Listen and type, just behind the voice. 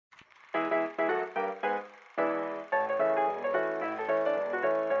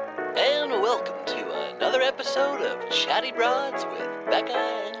welcome to another episode of Chatty Broads with Becca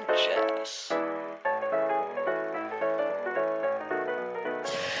and Jess.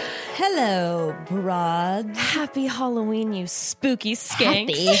 Hello, broads. Happy Halloween, you spooky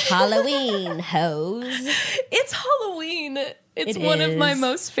skanks. Happy Halloween, hoes. It's Halloween. It's It one of my is.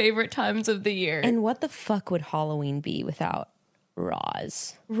 most favorite times of the year. And what the fuck would Halloween be without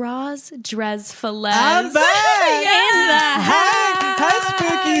Roz? Roz Drezfalez. I'm back! Yeah. Hi,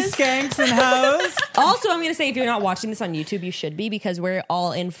 spooky skanks and hoes. Also, I'm going to say, if you're not watching this on YouTube, you should be, because we're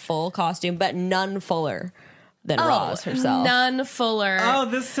all in full costume, but none fuller than Roz herself. None fuller. Oh,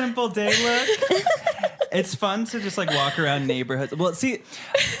 this simple day look. It's fun to just like walk around neighborhoods. Well, see,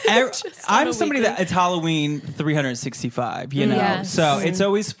 I'm somebody that it's Halloween 365, you know? Yes. So it's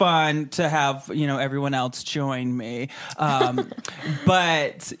always fun to have, everyone else join me.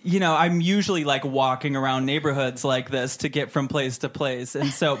 But, I'm usually like walking around neighborhoods like this to get from place to place. And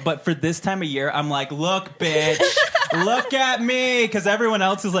so, but for this time of year, I'm like, look, bitch, look at me. Because everyone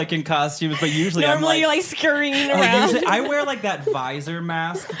else is like in costumes, but usually Normally, I'm you're like scurrying Oh, around. usually I wear like that visor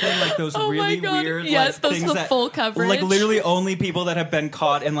mask thing, like those Oh my really God. weird, Yes, like those things with that full coverage. like literally only people that have been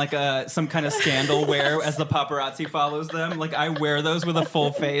caught in like some kind of scandal wear as the paparazzi follows them. Like I wear those with a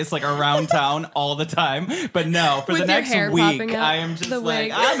full face, like around town all the time. But no, for With the your next hair week, popping up, I am just the like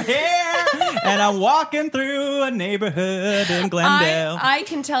wig. I'm here and I'm walking through a neighborhood in Glendale. I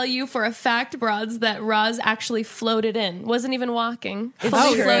can tell you for a fact, Broads, that Roz actually floated in. Wasn't even walking.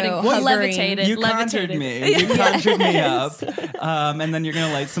 Fully true. floating. Hovering. Levitated. you levitated. conjured me. You conjured me up. And then you're going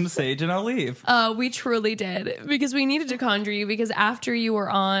to light some sage and I'll leave. We truly did, because we needed to conjure you, because after you were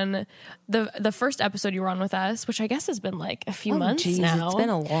on the first episode you were on with us, which I guess has been like a few months Jeez, now. it's been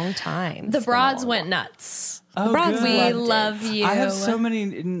a long time. The It's been a Broads long went nuts. Oh, Broads good. We loved it. love you. I have so many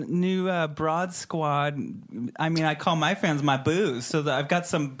new Broad Squad. I mean, I call my fans my boos. So that I've got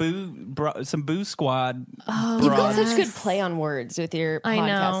some boo squad. You've got broads. such good play on words with your podcast, I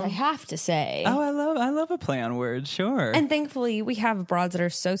know. I have to say. Oh, I love a play on words. Sure. And thankfully, we have broads that are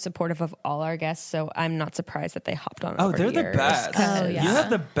so supportive of all our guests, so I'm not surprised that they hopped on. oh, over they're the yours. best. Oh, yeah. You have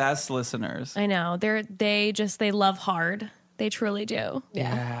the best listeners. I know. They love hard. They truly do.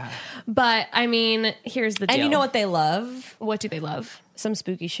 Yeah. But I mean, here's the deal. And you know what they love? What do they love? Some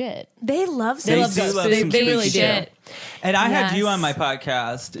spooky shit. They love They some do love spooky some spooky shit. shit. And I had you Yes. on my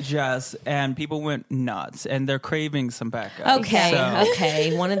podcast, Jess, and people went nuts, and they're craving some backup. Okay, So-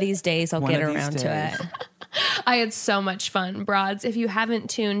 okay. One of these days, I'll One get of these around to days. it. I had so much fun, Broads. If you haven't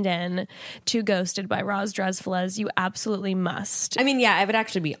tuned in to Ghosted by Roz Drezfalez, you absolutely must. I mean, yeah, I would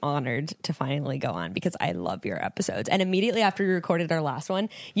actually be honored to finally go on, because I love your episodes. And immediately after we recorded our last one,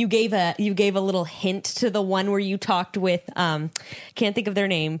 you gave a little hint to the one where you talked with can't think of their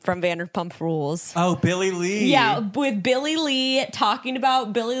name, from Vanderpump Rules. Oh, Billy Lee. Yeah, with Billy Lee, talking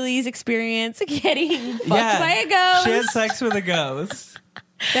about Billy Lee's experience getting fucked by a ghost. She had sex with a ghost.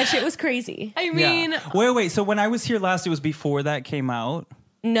 That shit was crazy. I mean, Yeah. Wait. So when I was here last, it was before that came out?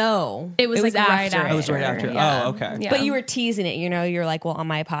 No, it was like right after. It was right after. Yeah. Oh, okay. Yeah. But you were teasing it, you're like, well, on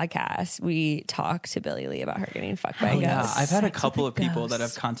my podcast, we talked to Billy Lee about her getting fucked by a ghost. Yeah, I've had a Sex couple with of people that have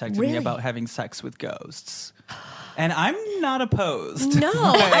ghosts. contacted Really? me about having sex with ghosts. And I'm not opposed. No.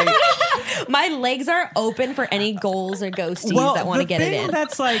 Like, My legs are open for any goals or ghosties well, that want to the get it thing in.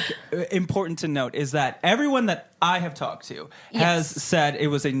 that's like important to note is that everyone that I have talked to has said it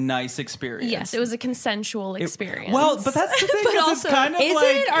was a nice experience. Yes, it was a consensual experience. Well, but that's the thing. But 'cause also- it's kind of Is like,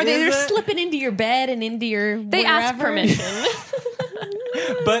 it? Are they is they're it? slipping into your bed and into your they asked wherever? permission.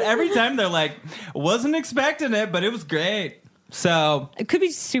 But every time they're like, wasn't expecting it, but it was great. So, It could be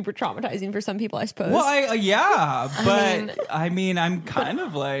super traumatizing for some people, I suppose. well, yeah, but I mean, I'm kind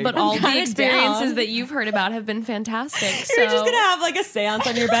of like, But all the kinda experiences down. that you've heard about have been fantastic. You're so just gonna have like a seance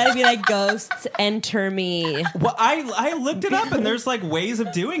on your bed and be like, "Ghosts, enter me." well, I looked it up, and there's like ways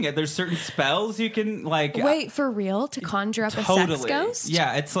of doing it. There's certain spells you can like. wait, for real? To conjure up Totally. a sex ghost?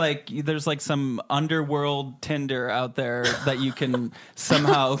 Yeah, it's like there's like some underworld Tinder out there that you can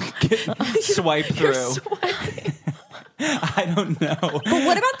somehow swipe through. I don't know. But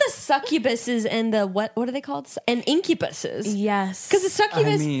what about the succubuses and the what are they called? And incubuses? Yes. Because the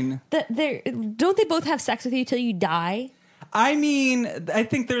succubus, I mean- don't they both have sex with you till you die? I mean, I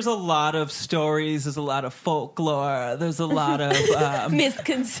think there's a lot of stories. There's a lot of folklore. There's a lot of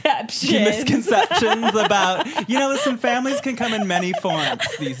Misconceptions. misconceptions about, listen, families can come in many forms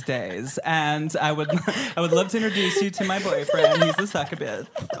these days. And I would love to introduce you to my boyfriend. He's a succubus,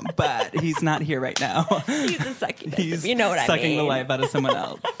 but he's not here right now. He's a succubus. He's you know what I mean. sucking the life out of someone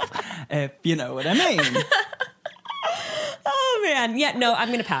else. If you know what I mean. Oh man, yeah. No,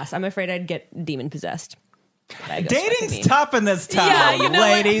 I'm gonna pass. I'm afraid I'd get demon possessed. Dating's tough in this town, Yeah, you know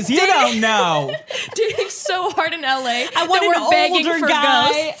what? ladies. You don't know. Dating's so hard in LA. I want that an we're begging older for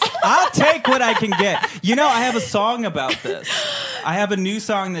guy. ghosts. I'll take what I can get. You know, I have a song about this. I have a new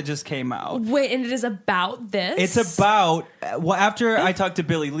song that just came out. Wait, and it is about this? It's about, well, after I talked to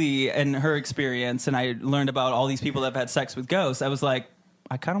Billie Lee and her experience, and I learned about all these people that have had sex with ghosts, I was like,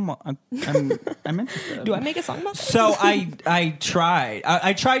 I kind of want, I'm interested. Do I make a song about this? So I tried.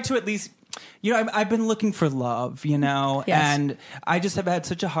 I tried to at least, you know, I've been looking for love, you know, Yes. and I just have had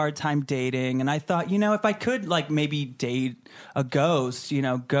such a hard time dating. And I thought, you know, if I could like maybe date a ghost, you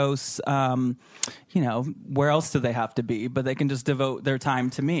know, ghosts, you know, where else do they have to be? But they can just devote their time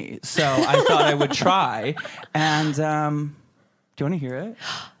to me. So I thought I would try. And do you want to hear it?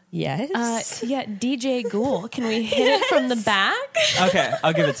 Yes. yeah, DJ Ghoul. Can we hit it from the back? Okay,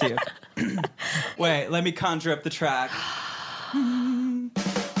 I'll give it to you. Wait, let me conjure up the track.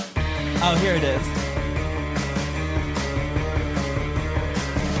 Oh, here it is.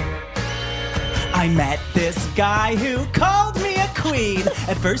 I met this guy who called me a queen.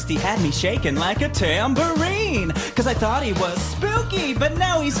 At first he had me shaking like a tambourine, 'cause I thought he was spooky, but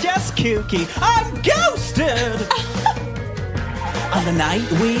now he's just kooky. I'm ghosted! On the night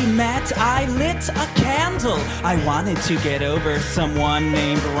we met, I lit a candle. I wanted to get over someone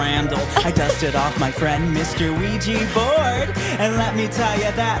named Randall. I dusted off my friend Mr. Ouija board, and let me tell you,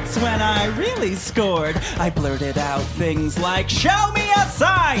 that's when I really scored. I blurted out things like, show me a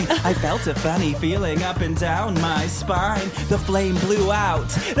sign! I felt a funny feeling up and down my spine. The flame blew out.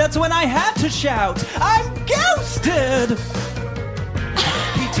 That's when I had to shout, I'm ghosted!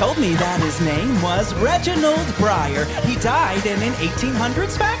 Told me that his name was Reginald Breyer. He died in an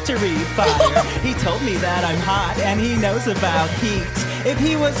 1800s factory fire. He told me that I'm hot and he knows about heat. If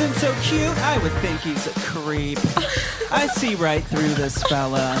he wasn't so cute, I would think he's a creep. I see right through this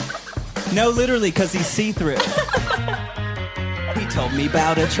fella. No, literally, 'cause he's see-through. He told me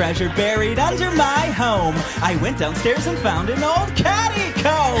about a treasure buried under my home. I went downstairs and found an old catty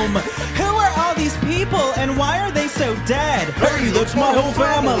comb. Who are all these people and why are they so dead? Hey, that's my whole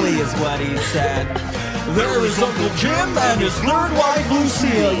family, is what he said. There is Uncle Jim and his third wife,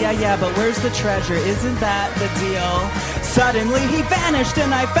 Lucille. Yeah, but where's the treasure? Isn't that the deal? Suddenly he vanished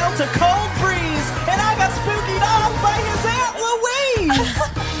and I felt a cold breeze, and I got spookied off by his Aunt Louise.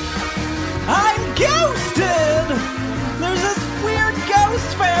 I'm ghosted! There's this weird ghost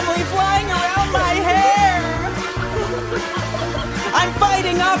family flying around my hair. I'm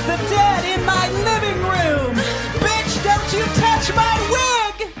fighting off the dead in my living room. Bitch, don't you touch my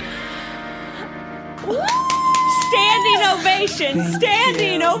wig! Standing ovation.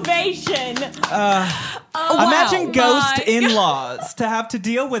 Standing ovation. Imagine ghost my in-laws to have to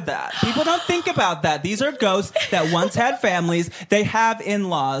deal with that. People don't think about that. These are ghosts that once had families. They have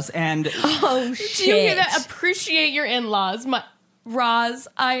in-laws, and Oh, shit. Do you hear that? Appreciate your in-laws. Roz,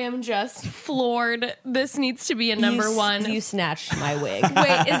 I am just floored. This needs to be a number one. You snatched my wig.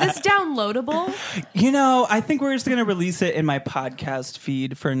 Wait, is this downloadable? you know, I think we're just going to release it in my podcast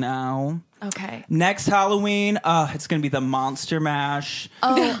feed for now. Okay. Next Halloween, it's going to be the Monster Mash.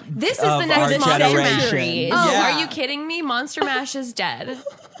 Oh, this is the Of next our Monster Mash. generation. Oh, Yeah. are you kidding me? Monster Mash is dead.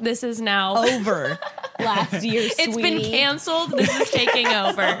 This is now Over. Last year, It's been sweetie. canceled. This is taking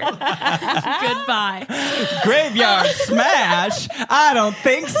over. Goodbye. Graveyard Smash? I don't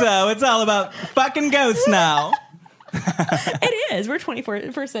think so. It's all about fucking ghosts now. It is. We're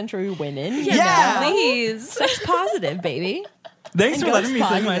 21st century women. Yeah. Please. Sex positive, baby. Thanks And for letting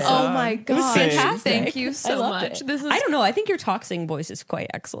ghost me sing my positive. song. Oh my It was gosh. fantastic. Thank you I so loved much. it. This is I don't know. I think your talk sing voice is quite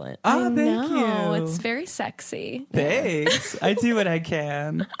excellent. Oh, thank no, you. it's very sexy. Thanks. I do what I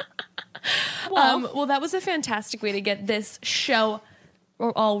can. Well, that was a fantastic way to get this show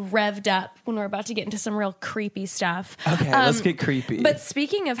all revved up when we're about to get into some real creepy stuff. Okay, let's get creepy. But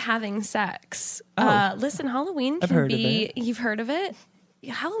speaking of having sex, listen, Halloween I've can heard of be, it. you've heard of it?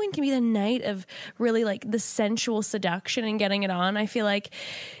 Halloween can be the night of really like the sensual seduction and getting it on. I feel like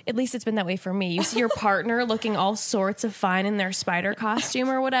at least it's been that way for me. You see your partner looking all sorts of fine in their spider costume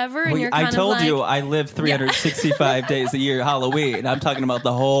or whatever, and Well, you're kind I told of like, you I live 365 days a year Halloween. I'm talking about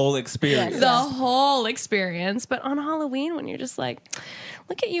the whole experience. the whole experience. But on Halloween, when you're just like,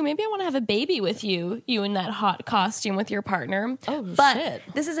 look at you, maybe I want to have a baby with you in that hot costume with your partner. Oh, but shit.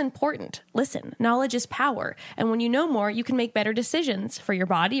 this is important. Listen, knowledge is power. And when you know more, you can make better decisions for for your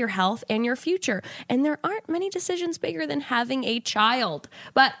body, your health, and your future. And there aren't many decisions bigger than having a child.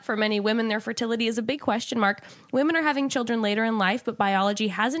 But for many women, their fertility is a big question mark. Women are having children later in life, but biology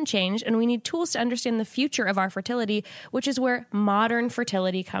hasn't changed, and we need tools to understand the future of our fertility, which is where modern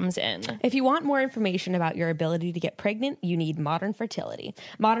fertility comes in. If you want more information about your ability to get pregnant, you need Modern Fertility.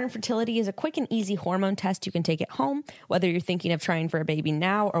 Modern Fertility is a quick and easy hormone test you can take at home, whether you're thinking of trying for a baby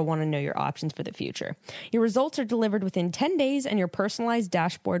now or want to know your options for the future. Your results are delivered within 10 days, and your personalized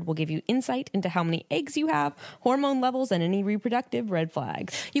dashboard will give you insight into how many eggs you have, hormone levels, and any reproductive red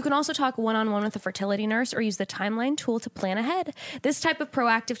flags. You can also talk one-on-one with a fertility nurse or use the Timeline tool to plan ahead. This type of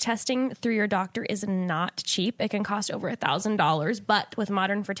proactive testing through your doctor is not cheap. It can cost over $1,000, but with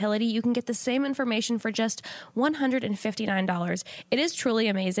Modern Fertility, you can get the same information for just $159. It is truly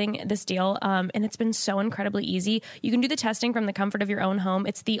amazing, this deal, and it's been so incredibly easy. You can do the testing from the comfort of your own home.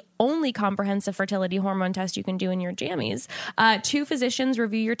 It's the only comprehensive fertility hormone test you can do in your jammies. 2 physicians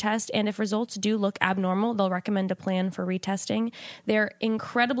review your test, and if results do look abnormal, they'll recommend a plan for retesting. They're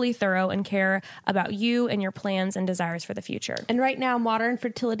incredibly thorough and care about you and your plans and desires for the future. And right now, Modern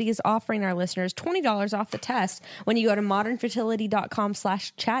Fertility is offering our listeners $20 off the test when you go to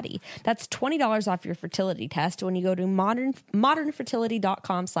modernfertility.com/chatty. That's $20 off your fertility test when you go to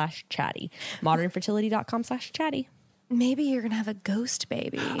modernfertility.com/chatty. modernfertility.com/chatty. Maybe you're going to have a ghost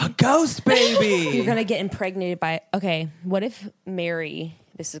baby. A ghost baby. You're going to get impregnated by, okay, what if Mary,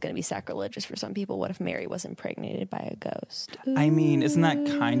 this is going to be sacrilegious for some people, what if Mary was impregnated by a ghost? I mean, isn't that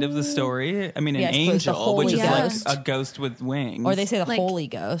kind of the story? I mean, an Yes, but it's the angel, which Holy is Ghost. like a ghost with wings. Or they say the Like- Holy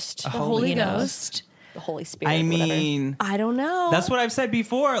Ghost. The Holy Ghost. The Holy Spirit. I whatever. mean, I don't know. that's what I've said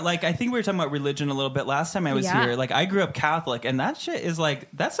before. Like, I think we were talking about religion a little bit last time I was Yeah. here. Like, I grew up Catholic, and that shit is like,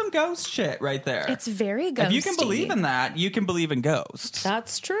 that's some ghost shit right there. It's very ghosty. If you can believe in that, you can believe in ghosts.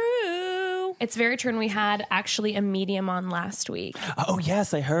 That's true. It's very true. And we had actually a medium on last week. Oh,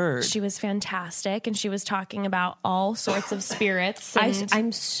 yes, I heard. She was fantastic, and she was talking about all sorts of spirits. And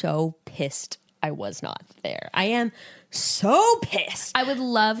I'm so pissed I was not there. I am so pissed. I would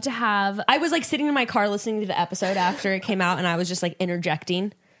love to have. I was like sitting in my car listening to the episode after it came out, and I was just like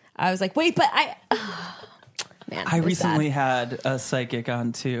interjecting. I was like, wait, but man, I it was recently sad. had a psychic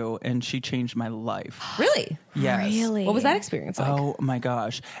on too, and she changed my life. Really? Yes. Really? What was that experience like? Oh my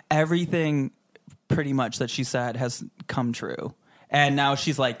gosh. Everything pretty much that she said has come true. And now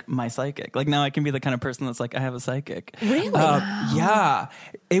she's like my psychic. Like now I can be the kind of person that's like, I have a psychic. Really? Yeah.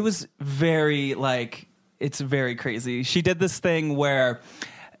 It was very like, it's very crazy. She did this thing where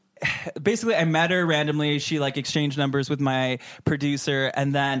basically I met her randomly. She like exchanged numbers with my producer.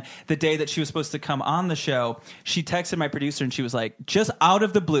 And then the day that she was supposed to come on the show, she texted my producer and she was like, just out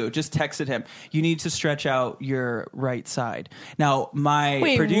of the blue, just texted him, you need to stretch out your right side. Now my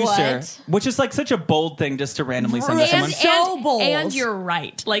Wait, producer, what? which is like such a bold thing just to randomly send to someone. So bold. And you're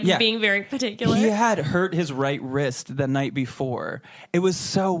right. Like Yeah. being very particular. He had hurt his right wrist the night before. It was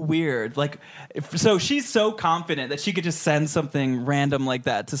so weird. Like, so she's so confident that she could just send something random like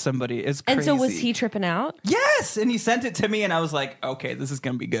that to somebody. It's crazy. And so was he tripping out? Yes, and he sent it to me, and I was like, okay, this is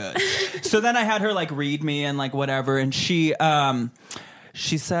gonna be good. So then I had her like read me and like whatever, and she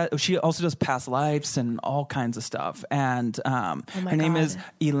said she also does past lives and all kinds of stuff. And her name is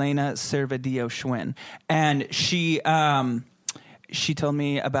Elena Servadio Schwinn, and she told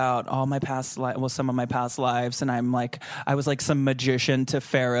me about all my past some of my past lives, and I was like some magician to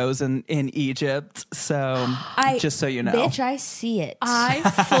pharaohs in Egypt. So just so you know, Bitch, I see it. I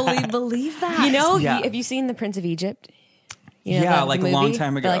fully believe that. You know, Yeah. have you seen The Prince of Egypt? You know, Yeah, the like a movie? long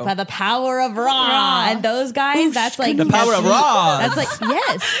time ago. They're like by the power of Ra. And those guys, that's like The power of Ra. That's like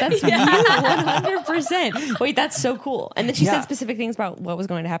yes, that's you 100%. Wait, that's so cool. And then she Yeah. said specific things about what was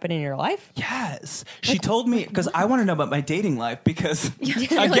going to happen in your life. Yes. She told me, because I want to know about my dating life, because, like,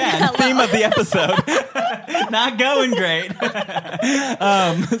 again, hello. theme of the episode, not going great.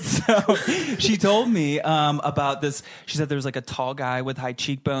 So she told me about this. She said there was like a tall guy with high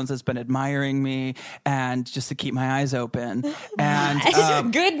cheekbones that's been admiring me, and just to keep my eyes open. And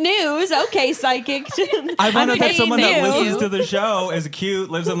Good news. Okay, psychic. I found out that Okay, someone that new. listens to the show is cute,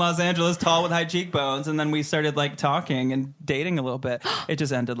 lives in Los Angeles, tall with high cheekbones, and then we started like talking and dating a little bit. It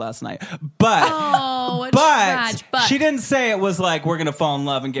just ended last night. But but she didn't say it was like we're gonna fall in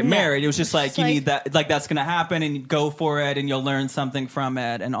love and get married. It was just like you need that, like that's gonna happen, and you go for it, and you'll learn something from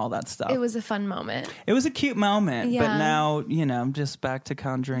it, and all that stuff. It was a fun moment. It was a cute moment, but Yeah. now I'm just back to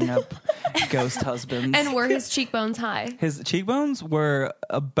conjuring up ghost husbands. And were his cheekbones high? His cheekbones were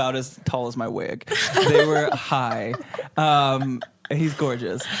about as tall as my wig. They were high. He's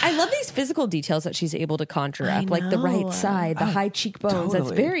gorgeous. I love these physical details that she's able to conjure up, like the right side, the high cheekbones. That's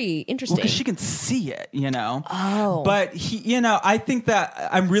Totally. very interesting. Because she can see it, Oh. But he, I think that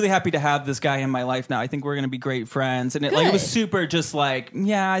I'm really happy to have this guy in my life now. I think we're going to be great friends. And it was Good. super just like,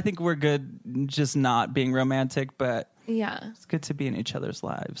 yeah, I think we're good just not being romantic, but Yeah. it's good to be in each other's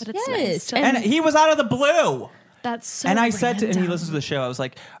lives. But it's Yes. nice to- And he was out of the blue. that's so And I said to, and he random. listens to the show, I was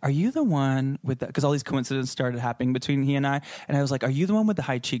like, are you the one with the, because all these coincidences started happening between he and I. And I was like, are you the one with the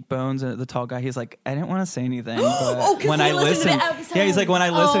high cheekbones and the tall guy? He's like, I didn't want to say anything. But 'cause when he I listened to listened, the episode. yeah, he's like, when I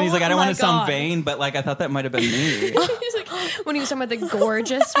listen, he's like, I don't Oh want my to sound God. vain, but like, I thought that might have been me. He's like, when he was talking about the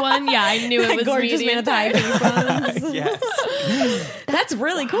gorgeous one, yeah, I knew it was gorgeous me man with the the high entire cheekbones. Yes. That's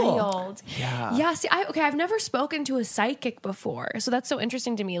really cool. Wild. Yeah. Yeah. See, I've never spoken to a psychic before, so that's so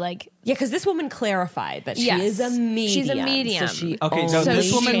interesting to me. Like, Yeah, because this woman clarified that she Yes. is a medium. She's a medium. So she Okay, so only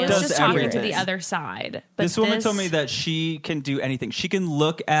this woman she was does just talking to everything. the other side. But This woman told me that she can do anything. She can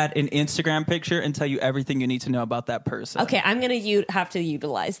look at an Instagram picture and tell you everything you need to know about that person. Okay, I'm going to have to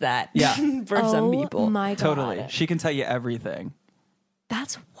utilize that Yeah. for some oh people. my God, Totally. She can tell you everything.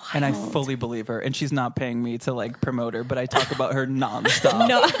 that's wild. And I fully believe her. And she's not paying me to like promote her, but I talk about her nonstop.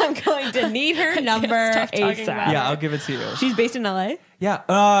 No, I'm going to need her number stop talking about ASAP. Yeah, I'll give it to you. She's based in LA?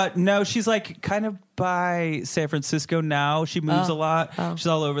 Yeah. No, she's like kind of by San Francisco now. She moves a lot. She's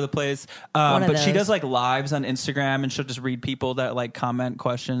all over the place. One of But she those. does like lives on Instagram and she'll just read people that like comment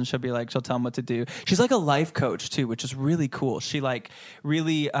questions. She'll be like, she'll tell them what to do. She's like a life coach too, which is really cool. She like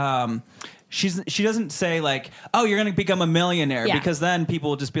really, she doesn't say like, oh, you're going to become a millionaire, Yeah. because then people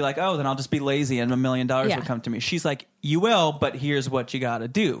will just be like, oh, then I'll just be lazy and $1 million Yeah. will come to me. She's like, you will, but here's what you got to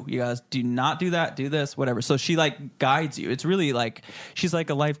do. You guys do not do that, do this, whatever. So she like guides you. It's really like, she's like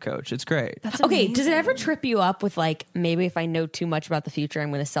a life coach. It's great. That's Okay, amazing. does it ever trip you up with like, maybe if I know too much about the future, I'm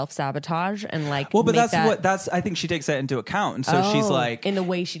going to self-sabotage and like Well, but make that's I think she takes that into account. And so she's Oh, like, in the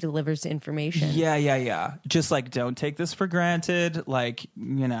way she delivers the information. yeah. Just like, don't take this for granted. Like,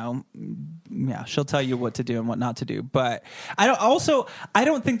 yeah, she'll tell you what to do and what not to do. But I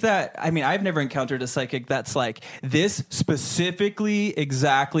don't think that, I mean, I've never encountered a psychic that's like, this specifically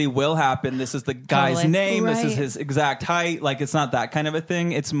exactly will happen. This is the guy's Totally. name. This is Right. his exact height. Like, it's not that kind of a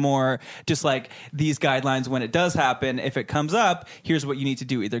thing. It's more just like these guidelines when it does happen. If it comes up, here's what you need to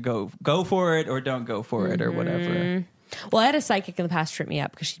do. Either go for it or don't go for it or whatever. Well, I had a psychic in the past trip me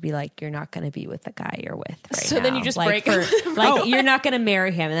up because she'd be like, "You're not going to be with the guy you're with right So then now." you just like, break up with him. like you're not going to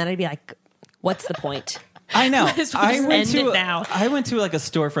marry him, and then I'd be like, "What's the point?" I know. as well just end it now. I went to like a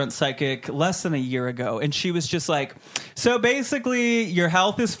storefront psychic less than a year ago, and she was just like, so basically your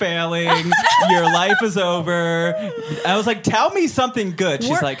health is failing, your life is over. I was like, tell me something good.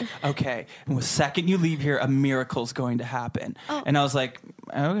 She's like, okay, and the second you leave here, a miracle's going to happen. And I was like,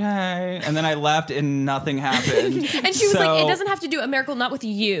 okay. And then I left and nothing happened. And she was like, it doesn't have to do a miracle, not with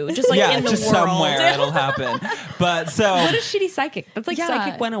you, just like yeah, in the just world. somewhere it'll happen. But so What is shitty psychic? That's like Yeah.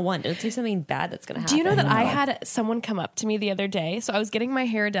 psychic 101. Don't say something bad that's going to happen. Do you know that I had someone come up to me the other day? So I was getting my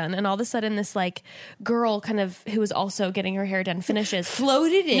hair done, and all of a sudden, this like girl, kind of who was also getting her hair done, finishes.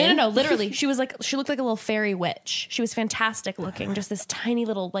 floated in? No. Literally, she looked like a little fairy witch. She was fantastic looking, just this tiny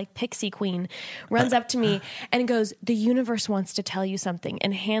little like pixie queen. Runs up to me and goes, "The universe wants to tell you something,"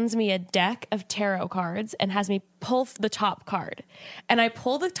 and hands me a deck of tarot cards and has me pull the top card. And I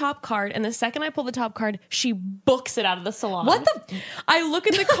pull the top card, and the second I pull the top card, she books it out of the salon. What the? I look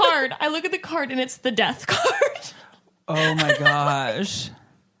at the card, and it's the death card. oh my gosh.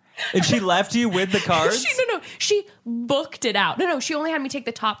 And she left you with the cards? She booked it out. No, she only had me take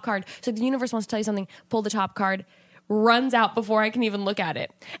the top card. So the universe wants to tell you something. Pull the top card. Runs out before I can even look at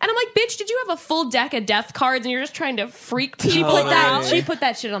it. And I'm like, bitch, did you have a full deck of death cards and you're just trying to freak people out? She put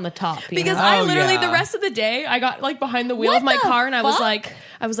that shit on the top. you Because know? I literally yeah. the rest of the day I got like behind the wheel What of my the car and I was fuck?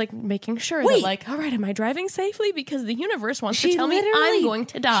 like making sure Wait. that like, all right, am I driving safely? Because the universe wants to she tell me literally- I'm going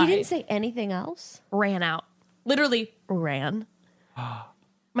to die. She didn't say anything else. Ran out. Literally ran.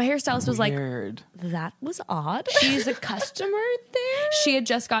 My hairstylist was like, Weird. That was odd. She's a customer there. she had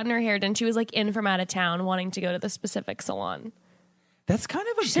just gotten her hair done. She was like in from out of town wanting to go to the specific salon. That's kind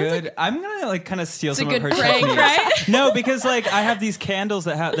of a sounds good. I'm gonna like kind of steal a some of good her prank, techniques. right? No, because like I have these candles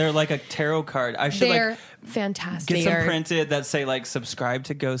that they're like a tarot card. I should They're like fantastic. get some printed that say like subscribe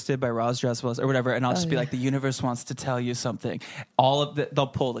to Ghosted by Roz Drezfalez or whatever, and I'll just be like, the universe wants to tell you something. They'll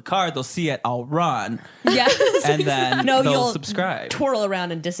pull the card, they'll see it, I'll run, Yes. and then No, they'll you'll subscribe. twirl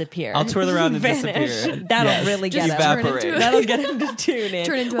around and disappear. I'll twirl around and Vanish. disappear. That'll Yes. really Just get him. evaporate. That'll get him to tune in.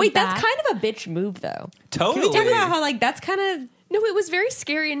 Turn into a Wait, that's bat. kind of a bitch move, though. Totally. Can we talk about how like that's kind of No, it was very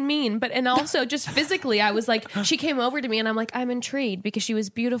scary and mean, and also just physically, I was like, she came over to me and I'm like, I'm intrigued because she was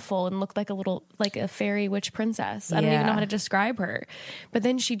beautiful and looked like a fairy witch princess. I don't even know how to describe her. But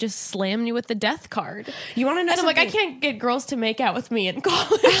then she just slammed me with the death card. You want to know and something? I'm like, I can't get girls to make out with me in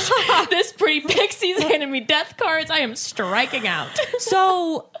college. This pretty pixie's handing me death cards. I am striking out.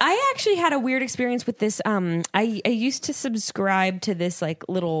 So I actually had a weird experience with this. I used to subscribe to this like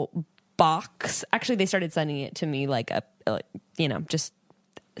little box. Actually, they started sending it to me like a just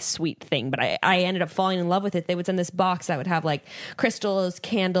sweet thing, but I ended up falling in love with it. They would send this box that would have like crystals,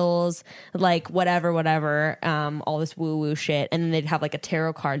 candles, like whatever, all this woo shit, and then they'd have like a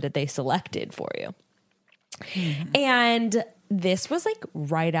tarot card that they selected for you. And this was like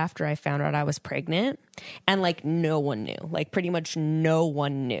right after I found out I was pregnant, and like no one knew, like pretty much no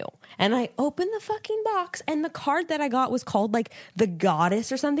one knew. And I opened the fucking box, and the card that I got was called like the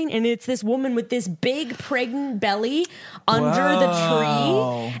goddess or something. And it's this woman with this big pregnant belly under the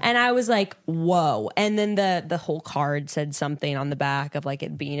tree. And I was like, whoa. And then the whole card said something on the back of like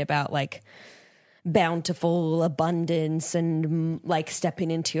it being about like bountiful abundance and like stepping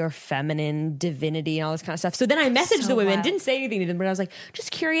into your feminine divinity and all this kind of stuff. So then I messaged the women, didn't say anything to them, but I was like,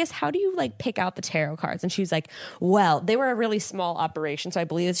 just curious, how do you like pick out the tarot cards? And she was like, well, they were a really small operation, so I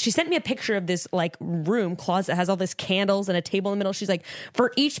believe she sent me a picture of this like room closet that has all this candles and a table in the middle. She's like,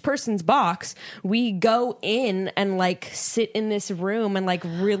 for each person's box, we go in and like sit in this room and like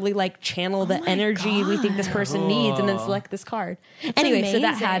really like channel the energy we think this person needs, and then select this card. Anyway,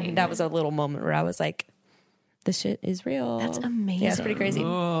 amazing. so that was a little moment where I was like, this shit is real. That's amazing. Yeah, it's pretty crazy.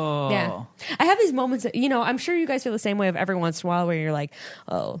 Oh. Yeah. I have these moments that, I'm sure you guys feel the same way of every once in a while where you're like,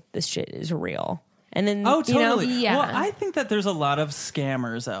 oh, this shit is real. And then, oh, totally. Yeah. Well, I think that there's a lot of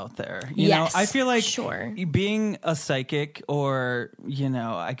scammers out there. You Yes. know, I feel like Sure. being a psychic or,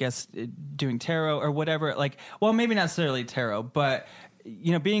 I guess doing tarot or whatever, like, well, maybe not necessarily tarot, but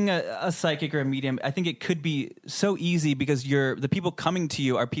being a psychic or a medium, I think it could be so easy because the people coming to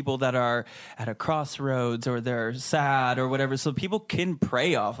you are people that are at a crossroads or they're sad or whatever. So people can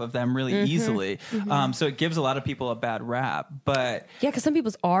prey off of them really easily. So it gives a lot of people a bad rap. But yeah, because some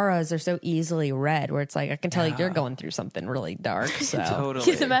people's auras are so easily read where it's like, I can tell you're going through something really dark. So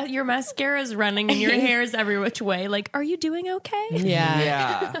totally. Your mascara's running and your hair's every which way. Like, are you doing okay?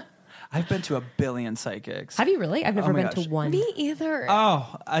 Yeah. I've been to a billion psychics. Have you really? I've never my been gosh. to one. Me either.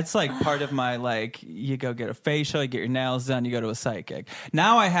 Oh, it's like part of my, like, you go get a facial, you get your nails done, you go to a psychic.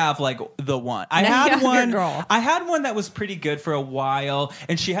 Now I have, like, the one. I had one that was pretty good for a while,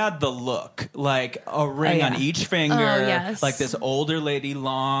 and she had the look, like a ring on each finger, yes. like this older lady,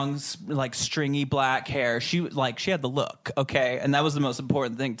 long, like, stringy black hair. She had the look, okay? And that was the most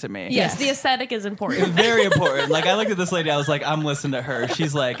important thing to me. Yes, the aesthetic is important. Very important. Like, I looked at this lady, I was like, I'm listening to her.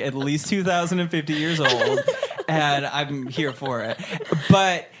 She's, like, at least 2,050 years old, and I'm here for it.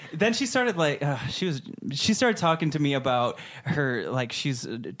 But then she started she started talking to me about her, like, she's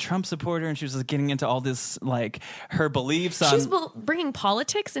a Trump supporter, and she was getting into all this, like, her beliefs on. She was bringing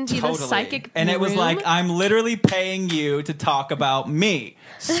politics into the psychic and room. it was like, I'm literally paying you to talk about me.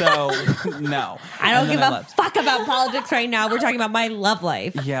 So no, I don't give a fuck about politics right now. We're talking about my love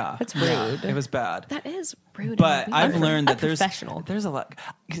life. Yeah, that's rude. Yeah, it was bad. That is rude. But I've learned that there's a lot.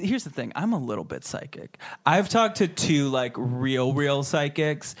 Here's the thing. I'm a little bit psychic. I've talked to two like real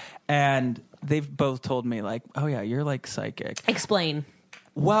psychics, and they've both told me like, oh yeah, you're like psychic. Explain.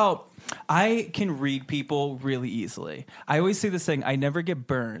 Well, I can read people really easily. I always say this thing, I never get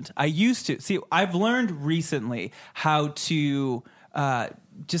burned. I used to. See, I've learned recently how to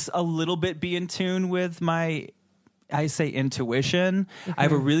just a little bit be in tune with my, I say intuition. I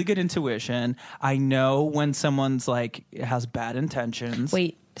have a really good intuition. I know when someone's like has bad intentions.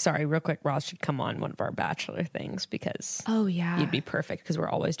 Wait, sorry, real quick. Roz should come on one of our Bachelor things because you'd be perfect because we're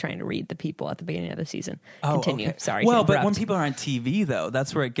always trying to read the people at the beginning of the season. Continue. Okay. Sorry. Well, but when people are on TV though,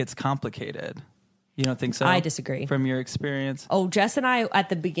 that's where it gets complicated. You don't think so? I disagree. From your experience? Oh, Jess and I, at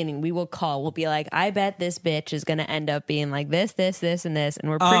the beginning, we'll be like, I bet this bitch is going to end up being like this, and this, and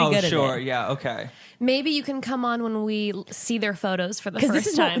we're pretty good at it. Sure, yeah, okay. Maybe you can come on when we see their photos for the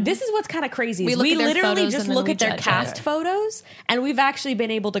first time. This is what's kind of crazy. We literally just look at their judge cast photos, and we've actually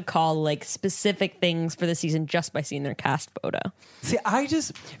been able to call like specific things for the season just by seeing their cast photo. See,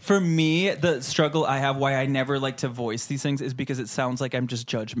 for me, the struggle I have, why I never like to voice these things is because it sounds like I'm just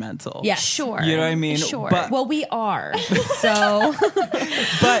judgmental. Yeah, sure. You know what I mean? Sure. Well, we are. So,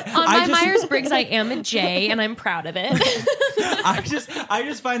 but on my Myers-Briggs, I am a J, and I'm proud of it. I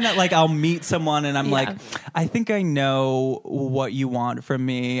just find that like I'll meet someone and I'm like, I think I know what you want from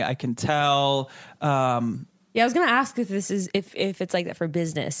me. I can tell. Yeah, I was gonna ask if this is if it's like that for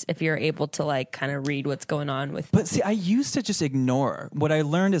business, if you're able to like kind of read what's going on with. But see, I used to just ignore. What I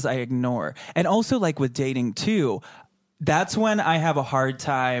learned is I ignore. And also like with dating too, that's when I have a hard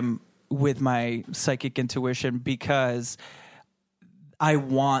time with my psychic intuition because I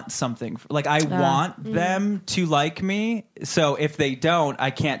want something. Like I want them to like me. So if they don't, I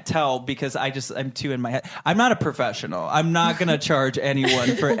can't tell because I'm too in my head. I'm not a professional. I'm not going to charge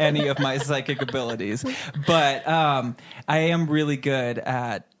anyone for any of my psychic abilities. But I am really good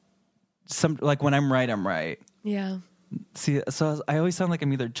at like when I'm right, I'm right. Yeah. See, so I always sound like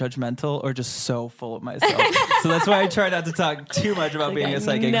I'm either judgmental or just so full of myself. So that's why I try not to talk too much about being a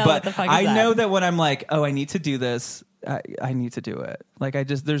psychic. But I know that when I'm like, oh, I need to do this, I need to do it. Like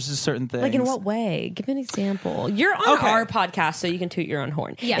there's just certain things. Like in what way? Give an example. You're on our podcast, so you can toot your own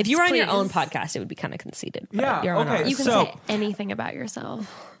horn. Yes, if you were on your please. own podcast, it would be kind of conceited. But Yeah, you're on okay. ours. You can say anything about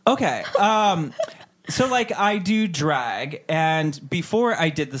yourself. Okay. So like I do drag, and before I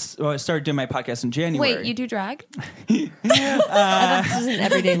did this, I started doing my podcast in January. Wait, you do drag? I thought this is an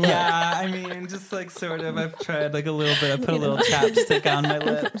everyday look. Yeah, I mean, just like sort of. I've tried like a little bit. I put a little chapstick on my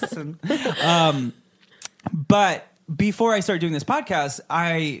lips, and but before I started doing this podcast,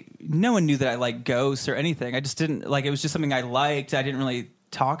 no one knew that I like ghosts or anything. I just didn't like. It was just something I liked. I didn't really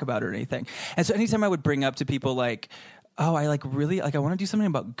talk about it or anything. And so anytime I would bring up to people like, oh, I like really like I want to do something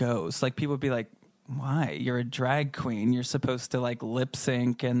about ghosts. Like people would be like, why? You're a drag queen. You're supposed to like lip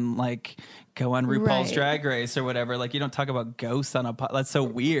sync and like go on RuPaul's Drag Race or whatever. Like you don't talk about ghosts on a that's so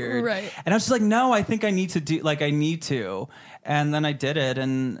weird. Right. And I was just like, no, I think I need to do like I need to. And then I did it,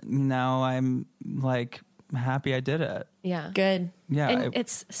 and now I'm like happy I did it. Yeah. Good. Yeah. And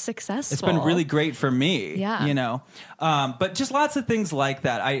it's successful. It's been really great for me. Yeah. You know. But just lots of things like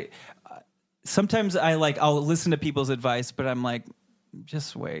that. Sometimes I'll listen to people's advice, but I'm like,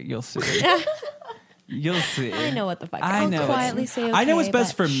 just wait, you'll see. You'll see. I know what the fuck. I'll quietly say okay, I know what's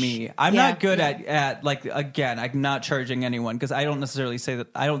best but for me. I'm not good at like, again, I'm not charging anyone because I don't necessarily say that.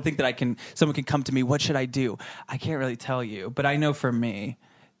 I don't think that someone can come to me, what should I do? I can't really tell you, but I know for me,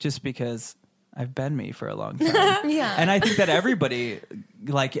 just because I've been me for a long time. Yeah. And I think that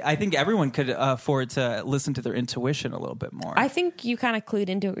I think everyone could afford to listen to their intuition a little bit more. I think you kind of clued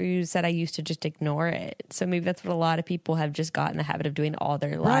into it where you said I used to just ignore it. So maybe that's what a lot of people have just gotten the habit of doing all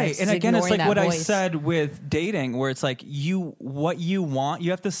their lives. Right. And again, it's like what voice. I said with dating, where it's like what you want,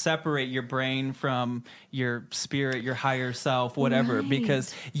 you have to separate your brain from your spirit, your higher self, whatever,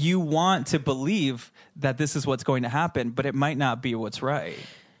 because you want to believe that this is what's going to happen, but it might not be what's right.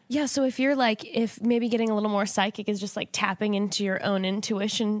 Yeah, so if maybe getting a little more psychic is just like tapping into your own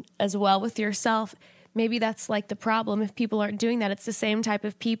intuition as well with yourself, maybe that's like the problem. If people aren't doing that, it's the same type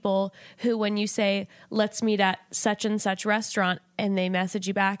of people who, when you say, let's meet at such and such restaurant, and they message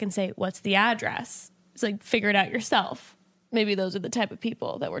you back and say, what's the address? It's like, figure it out yourself. Maybe those are the type of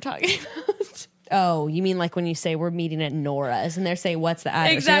people that we're talking about. Oh, you mean like when you say we're meeting at Nora's and they're saying, what's the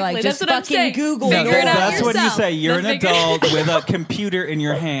address? Exactly. You're like, just That's what I'm fucking saying. Google Figure it out That's what you yourself. say. You're an Then figure- adult with a computer in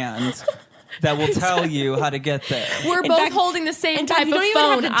your hand that will tell you how to get there. We're both holding the same type of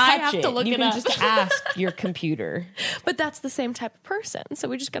phone. I have to look you it can up. just ask your computer. But that's the same type of person. So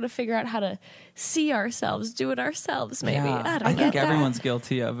we just got to figure out how to see ourselves, do it ourselves, maybe. Yeah. I think get everyone's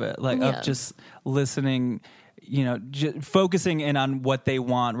guilty of it, like Yeah. of just listening, focusing in on what they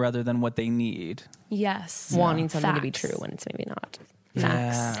want rather than what they need. Yes. Wanting something to be Facts. true when it's maybe not.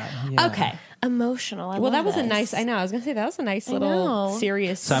 Facts. Yeah. Okay. Emotional. Well, that was a this. nice, I know, I was going to say that was a nice I little know.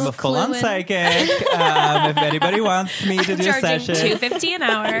 serious. So I'm a Little full-on clue in. psychic. If anybody wants me to do a Charging session, $250 an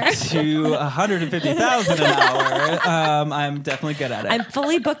hour. to $150,000 an hour, I'm definitely good at it. I'm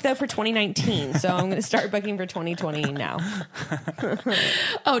fully booked though for 2019, so I'm going to start booking for 2020 now.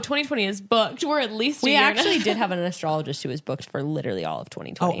 Oh, 2020 is booked. We're at least a We year actually now. did have an astrologist who was booked for literally all of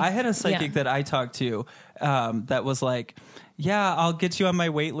 2020. I had a psychic Yeah. that I talked to that was like, yeah, I'll get you on my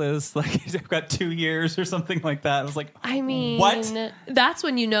wait list. Like, I've got 2 years or something like that. I was like, I mean, what? That's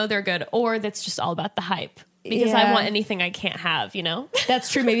when you know they're good, or that's just all about the hype. Because I Yeah. want anything I can't have, That's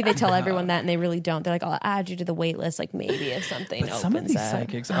true. Maybe they tell everyone that and they really don't. They're like, I'll add you to the wait list, like maybe if something But opens some of these up.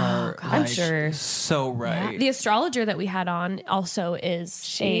 psychics are I'm like, sure. so right. The astrologer that we had on also is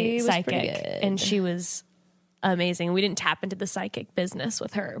She a was pretty psychic, good. and she was amazing. We didn't tap into the psychic business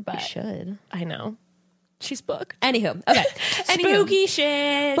with her, but Should. I know she's booked. Anywho, okay. Anywho. Spooky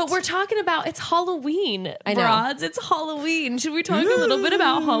shit. But we're talking about it's Halloween, I know. Roz. It's Halloween. Should we talk a little bit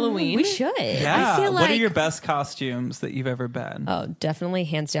about Halloween? we should. Yeah. I feel What are like- your best costumes that you've ever been? Oh, definitely,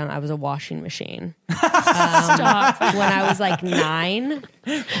 hands down. I was a washing machine. Stop. when I was like 9.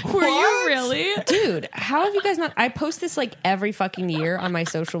 Were you really? Dude, how have you guys not? I post this like every fucking year on my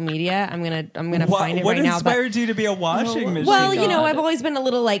social media. I'm gonna find it What right now. inspired you to be a washing machine? Well, you know, I've always been a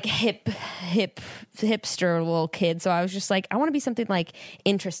little like hipster little kid, so I was just like, I want to be something like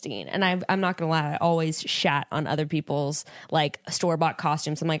interesting. And I'm not gonna lie, I always shat on other people's like store bought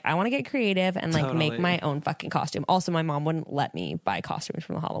costumes. I'm like, I want to get creative and like make my own fucking costume. Also, my mom wouldn't let me buy costumes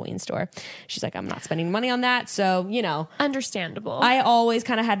from the Halloween store. She's like, I'm not spending money on that. So, you know, Understandable. I always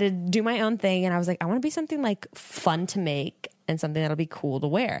kind of had to do my own thing, and I was like, I want to be something like fun to make and something that'll be cool to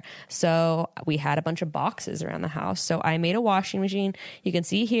wear. So we had a bunch of boxes around the house. So I made a washing machine. You can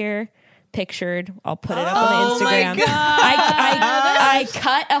see here pictured. I'll put it up on the Instagram. My God. I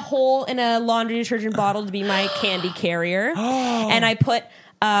cut a hole in a laundry detergent bottle to be my candy carrier, and I put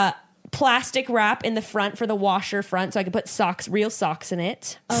plastic wrap in the front for the washer front so I could put real socks in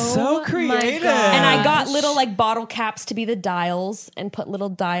it. So creative. And I got little like bottle caps to be the dials and put little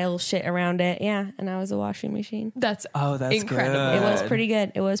dial shit around it. Yeah, and I was a washing machine. That's that's incredible. good. It was pretty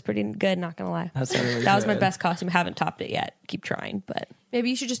good. It was pretty good, not gonna lie. That's really That was my good. best costume. Haven't topped it yet. Keep trying, but Maybe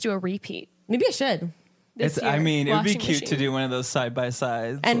you should just do a repeat. maybe I should. This I year. mean, it would be Washing cute to machine. do one of those side by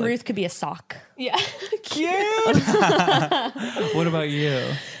sides. And Ruth could be a sock. Yeah. cute. What about you?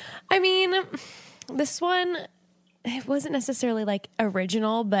 I mean, this one, it wasn't necessarily like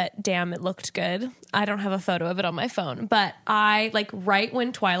original, but damn, it looked good. I don't have a photo of it on my phone, but I like right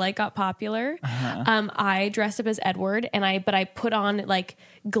when Twilight got popular, I dressed up as Edward and I put on like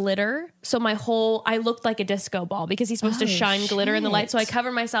glitter. So I looked like a disco ball because he's supposed to shine glitter in the light. So I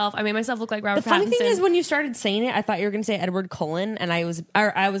covered myself. I made myself look like Robert The funny Pattinson. thing is, when you started saying it, I thought you were going to say Edward Cullen, and I was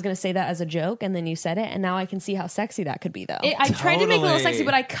going to say that as a joke, and then you said it, and now I can see how sexy that could be, though. I tried to make it a little Totally. sexy,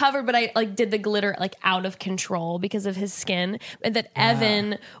 but I like did the glitter like out of control because of his skin. And that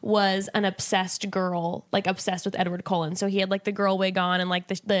Evan was an obsessed girl, like obsessed with Edward Cullen. So he had like the girl wig on and like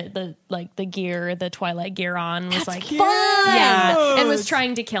the gear, the Twilight gear on. Was like fun! yeah, and was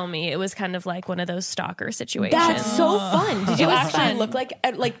trying to kill me. It was kind of like one of those stalker situations. That's so fun. Did you was actually fun. look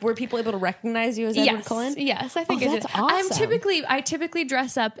like were people able to recognize you as Edward Cullen? Yes, I think Oh, I that's did. awesome. I typically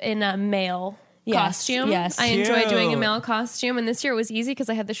dress up in a male Yes, costume. yes. I enjoy doing a Cute. male costume, and this year it was easy because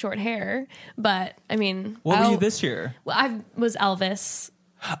I had the short hair. But I mean, What were you this year? I was Elvis.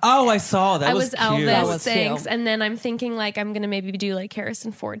 Oh, I saw that. I was was cute. Elvis. That was Thanks. cute. And then I'm thinking like I'm gonna maybe do like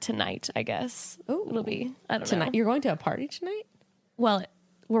Harrison Ford tonight. I guess. Ooh. It'll be. I don't Tonight, know. you're going to a party tonight? Well,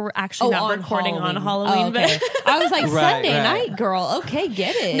 we're actually not recording on Halloween, Oh, okay. I was like, Right, Sunday right. night, girl. Okay,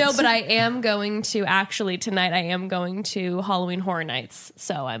 get it. no, but I am going to actually tonight. I am going to Halloween Horror Nights,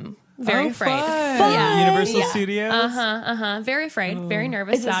 so I'm very afraid. Fun. Yeah. Universal Yeah. Studios. Very afraid. Very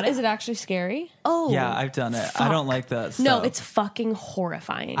nervous Is about it it. actually scary? Oh, Yeah, I've done it. I don't like that stuff. no, it's fucking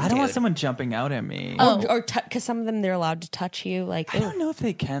horrifying. I don't want dude. someone jumping out at me. Or because some of them they're allowed to touch you. Like, I don't know if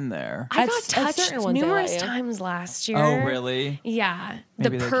they can there. I got At touched certain ones they numerous let you. times last year. Oh, really? Yeah,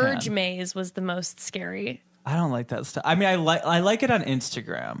 Maybe the they Purge can. maze was the most scary. I don't like that stuff. I mean, I like it on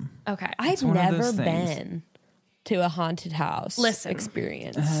Instagram. Okay, I've one of never those things. been to a haunted house Listen.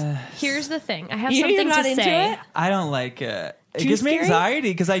 experience. here's the thing. I have You're something not to into say. it? I don't like it. It Too gives me scary?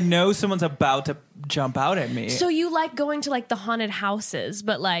 anxiety because I know someone's about to jump out at me. So you like going to like the haunted houses,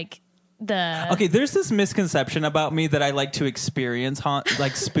 but like the Okay, there's this misconception about me that I like to experience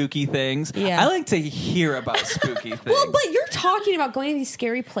like spooky things. Yeah. I like to hear about spooky things. Well, but you're talking about going to these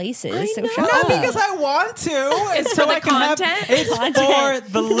scary places. So know. shut not up. because I want to. It's for the content? It's Content.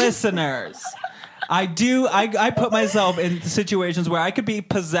 for the listeners. I do. I put myself in situations where I could be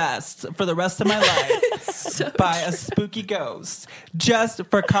possessed for the rest of my life by a spooky ghost just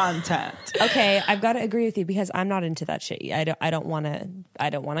for content. Okay, I've got to agree with you because I'm not into that shit. I don't want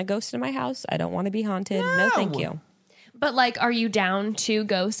to ghost in my house. I don't want to be haunted. No, thank you. But like, are you down to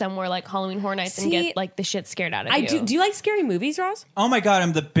go somewhere like Halloween Horror Nights and See, get like the shit scared out of I you? do. Do you like scary movies, Roz? Oh my god,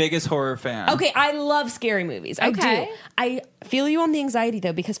 I'm the biggest horror fan. Okay, I love scary movies. I Okay. do. I feel you on the anxiety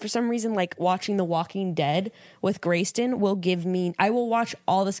though, because for some reason, like watching The Walking Dead with Grayston will give me. I will watch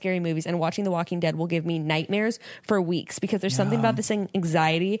all the scary movies, and watching The Walking Dead will give me nightmares for weeks because there's something about this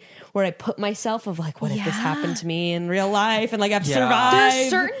anxiety where I put myself of like, what if this happened to me in real life, and like I've Yeah. survived. There's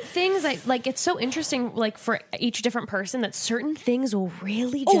certain things like it's so interesting, like for each different person, that certain things will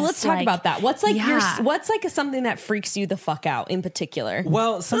really. Oh, just, let's talk like- about that. What's like Yeah. what's like something that freaks you the fuck out in particular?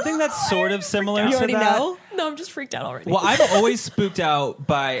 Well, something that's sort of similar You to already that. know? No, I'm just freaked out already. Well, I'm always spooked out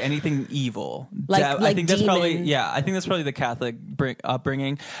by anything evil. I Like think that's probably demon. I think that's probably the Catholic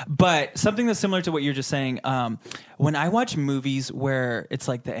upbringing. But something that's similar to what you're just saying. When I watch movies where it's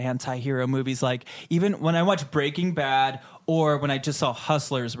like the anti-hero movies, like even when I watch Breaking Bad or when I just saw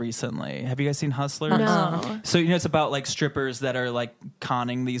Hustlers recently. Have you guys seen Hustlers? No. So, it's about like strippers that are like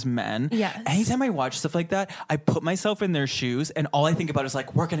conning these men. Yes. Anytime I watch stuff like that, I put myself in their shoes and all I think about is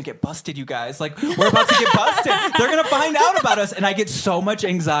like, we're going to get busted, you guys. Like, we're about to get busted. They're going to find out about us. And I get so much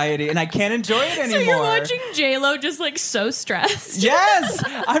anxiety and I can't enjoy it anymore. So you're watching J-Lo just like so stressed. Yes.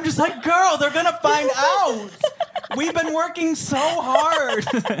 I'm just like, girl, they're going to find out. We've been working so hard.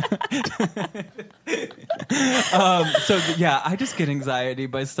 I just get anxiety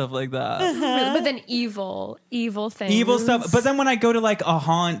by stuff like that. But then evil things. Evil stuff. But then when I go to like a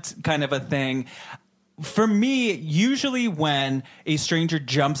haunt kind of a thing, for me, usually when a stranger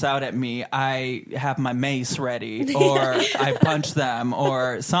jumps out at me, I have my mace ready or I punch them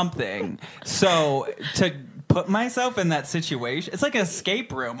or something. So to put myself in that situation, it's like an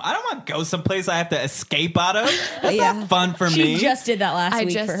escape room. I don't want to go someplace I have to escape out of. That's not fun for me. She just did that last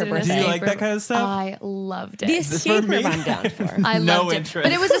week for her Do birthday. you like that kind of stuff? I loved it. The escape me? room I'm down for. I No loved it. interest.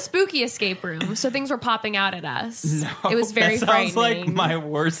 But it was a spooky escape room, so things were popping out at us. No, it was very that sounds frightening. like my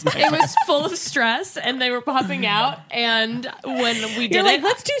worst nightmare. It was full of stress, and they were popping out. And when we did You're like, it,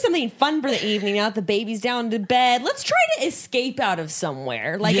 let's do something fun for the evening. Now that the baby's down to bed, let's try to escape out of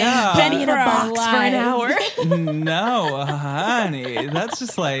somewhere. Like Yeah. Benny in a box for an hour. No, honey. That's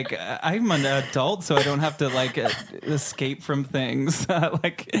just like, I'm an adult, so I don't have to like escape from things.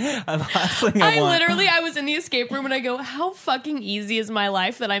 Like, the last thing I want. I was in the escape room and I go, how fucking easy is my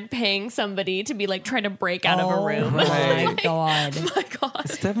life that I'm paying somebody to be like trying to break out of a room? Oh Right. my god. Oh my God.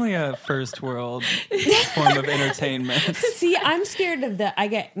 It's definitely a first world form of entertainment. See, I'm scared of I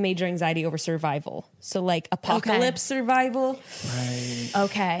get major anxiety over survival. So like apocalypse survival. Right.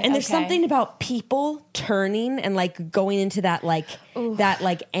 Okay. And there's something about people turning and like going into that like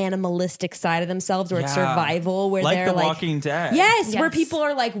animalistic side of themselves where it's Yeah. survival, where Like they're The like Walking Dead. Yes, where Yes. people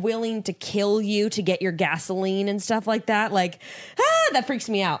are like willing to kill you to get your gasoline and stuff like that. Like, that freaks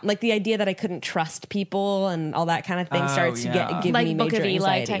me out. Like the idea that I couldn't trust people and all that kind of thing starts to give like me Book major of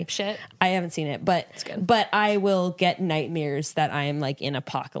Eli anxiety. type shit. I haven't seen it, but good. but I will get nightmares that I am like in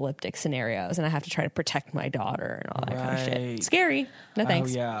apocalyptic scenarios and I have to try to protect my daughter and all that kind of shit. Right. Scary. No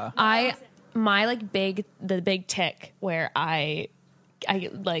thanks. Oh, yeah. My like the big tick where I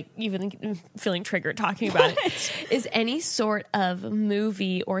like even feeling triggered talking about it is any sort of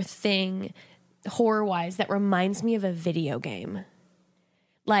movie or thing horror wise that reminds me of a video game.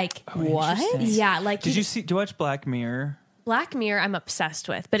 Like What? Interesting. Yeah, like Do you watch Black Mirror? Black Mirror I'm obsessed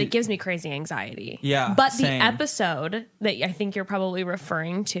with, but it gives me crazy anxiety. Yeah, But same. the episode that I think you're probably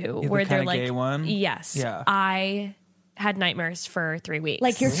referring to where the they're kinda like gay one? Yes. Yeah. I had nightmares for 3 weeks.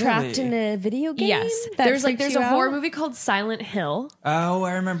 Like you're Really? trapped in a video game? Yes. That There's freaks a you horror out? movie called Silent Hill. Oh,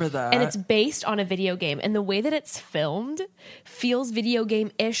 I remember that. And it's based on a video game, and the way that it's filmed feels video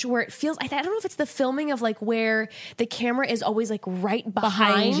game-ish, where it feels I don't know if it's the filming of like where the camera is always like right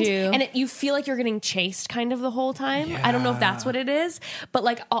behind you. and you feel like you're getting chased kind of the whole time. I don't know if that's what it is, but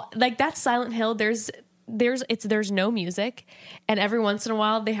like that's Silent Hill. There's no music, and every once in a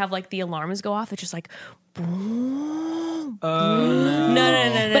while they have like the alarms go off. It's just like No.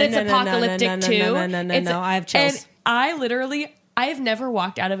 but it's apocalyptic too. No, I have chills. And I have never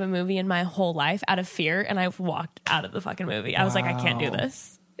walked out of a movie in my whole life out of fear, and I've walked out of the fucking movie. I was like, I can't do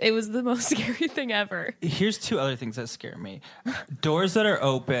this. It was the most scary thing ever. Here's 2 other things that scare me. Doors that are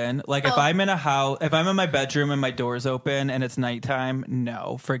open. Like if I'm in a house, if I'm in my bedroom and my door's open and it's nighttime,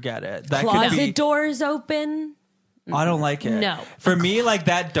 no, forget it. That could Closet be. doors open. I don't like it. No. For me, like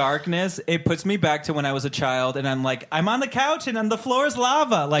that darkness, it puts me back to when I was a child and I'm like, I'm on the couch and on the floor is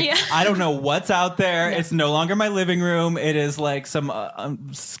lava. Like, Yeah. I don't know what's out there. It's no longer my living room. It is like some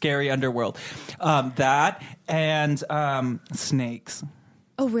scary underworld. That and snakes.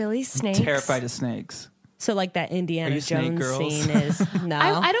 Oh, really? Snakes? Terrified of snakes. So like that Are Indiana you snake Jones girls? scene is no.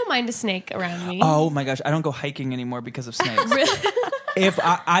 I don't mind a snake around me. Oh my gosh, I don't go hiking anymore because of snakes. If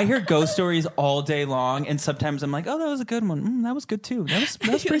I hear ghost stories all day long, and sometimes I'm like, oh, that was a good one. That was good too. That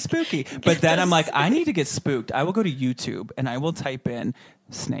was pretty spooky. But then I'm like, I need to get spooked. I will go to YouTube and I will type in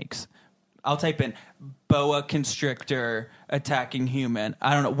snakes. I'll type in boa constrictor attacking human.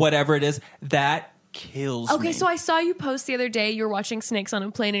 I don't know, whatever it is. That kills me. Okay, so I saw you post the other day. You were watching Snakes on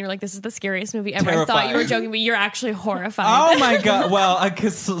a Plane, and you're like, "This is the scariest movie ever." I thought you were Terrifying. joking, but you're actually horrified. Oh my god! Well, I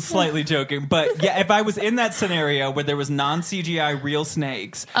was slightly joking, but yeah, if I was in that scenario where there was non-CGI real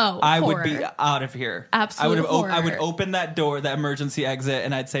snakes, I would be horror. out of here. Absolute I would horror. open that door, that emergency exit,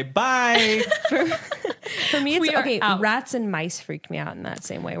 and I'd say bye. For me, it's We are okay. out. Rats and mice freaked me out in that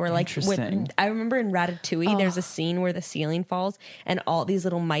same way. Where like, Interesting. I remember in Ratatouille, there's a scene where the ceiling falls and all these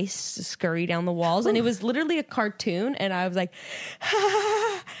little mice scurry down the walls, shells, and it was literally a cartoon, and I was like,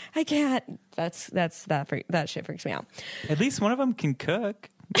 I can't. That shit freaks me out. At least one of them can cook.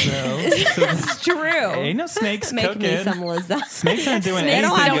 So It's true. ain't no snakes Make cooking. me some lasagna. Snakes aren't doing They anything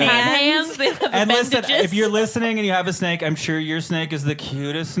don't have good. hands. They have And listen, appendages. if you're listening and you have a snake, I'm sure your snake is the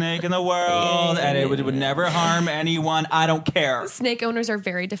cutest snake in the world, and it would never harm anyone. I don't care. Snake owners are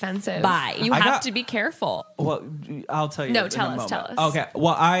very defensive. Bye. You I have got- to be careful. Well, I'll tell you. No, in tell a us, moment. tell us. Okay.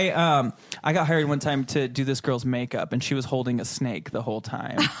 Well, I got hired one time to do this girl's makeup, and she was holding a snake the whole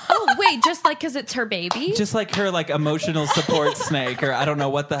time, Oh, wait, just like because it's her baby? just like her like emotional support snake, or I don't know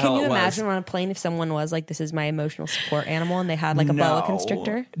what the hell Can you it was. imagine on a plane if someone was like, this is my emotional support animal, and they had like a boa No.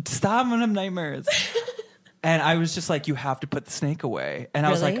 constrictor? Stop having them nightmares. And I was just like, you have to put the snake away. And I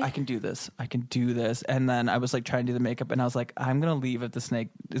was like, Really? I can do this. I can do this. And then I was like trying to do the makeup, and I was like, I'm going to leave if the snake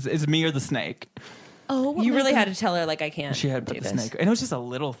is me or the snake. Oh, You my really God. had to tell her, like, I can't. She had to do put the this. snake. And it was just a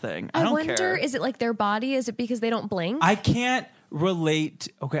little thing. I I don't wonder, care. is it like their body? Is it because they don't blink? I can't relate.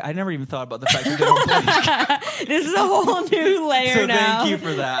 Okay, I never even thought about the fact that they don't blink. This is a whole new layer So now. thank you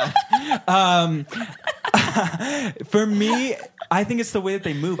for that. For me, I think it's the way that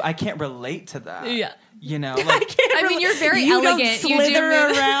they move. I can't relate to that. Yeah. You know, like I mean, you're very you elegant. Don't You do slither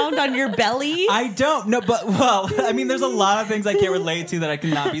move- around on your belly. I don't know, but well, I mean, there's a lot of things I can't relate to that I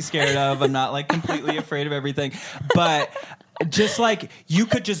cannot be scared of. I'm not like completely afraid of everything, but just like you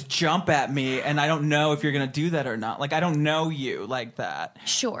could just jump at me and I don't know if you're going to do that or not. Like, I don't know you like that.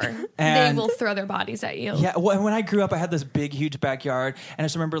 Sure. They And- will throw their bodies at you. Yeah, well, when I grew up, I had this big, huge backyard, and I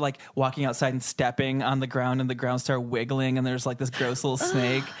just remember like walking outside and stepping on the ground, and the ground started wiggling, and there's like this gross little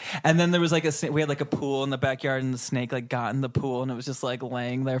snake, and then there was like we had like a pool in the backyard, and the snake like got in the pool, and it was just like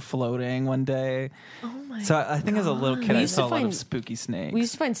laying there floating one day. Oh my So I think as a little kid, We I used to saw a lot of find- spooky snakes. We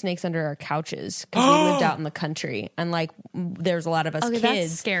used to find snakes under our couches because we lived out in the country, and like there's a lot of us Okay, kids.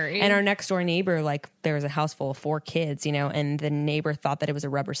 that's scary. And our next door neighbor, like there was a house full of 4 kids, you know, and the neighbor thought that it was a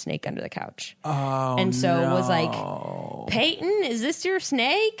rubber snake under the couch. Oh, and so it was like, no. Peyton, is this your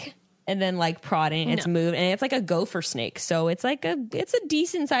snake? And then like prodding, it's moved, and it's like a gopher snake, so it's like it's a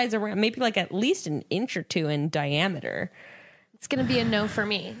decent size around, maybe like at least an inch or 2 in diameter. It's going to be a no for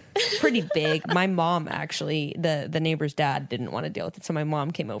me. Pretty big. My mom actually, the neighbor's dad didn't want to deal with it, so my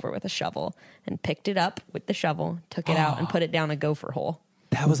mom came over with a shovel and picked it up with the shovel, took it out, and put it down a gopher hole.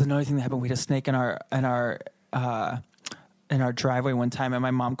 That was another thing that happened. We had a snake in our driveway one time, and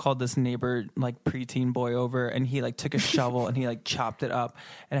my mom called this neighbor like preteen boy over, and he like took a shovel and he like chopped it up,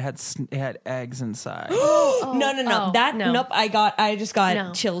 and it had eggs inside. No. Oh, That no. nope. I just got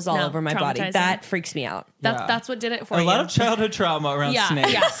No. chills all No. over my body. Traumatizing. That freaks me out. Yeah. That's what did it for A you. lot of childhood trauma around yeah,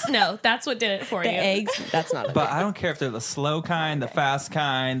 snakes. yeah. No, that's what did it for The you. eggs. That's not. But I don't care if they're the slow kind, the fast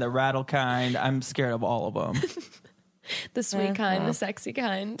kind, the rattle kind. I'm scared of all of them. The sweet kind, the sexy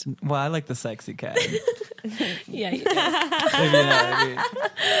kind. Well, I like the sexy kind. Yeah, you do. If you know what I mean.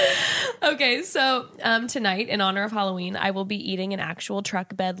 Okay, so tonight, in honor of Halloween, I will be eating an actual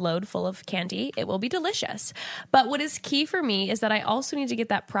truck bed load full of candy. It will be delicious. But what is key for me is that I also need to get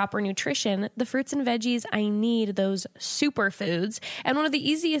that proper nutrition, the fruits and veggies. I need those superfoods. And one of the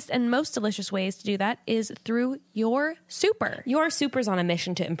easiest and most delicious ways to do that is through your super. Your Super's on a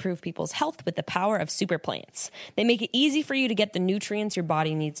mission to improve people's health with the power of super plants. They make it easy for you to get the nutrients your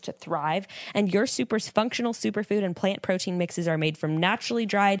body needs to thrive, and Your Super's functional superfood and plant protein mixes are made from naturally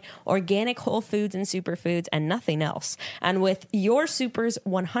dried, organic whole foods and superfoods and nothing else. And with Your Super's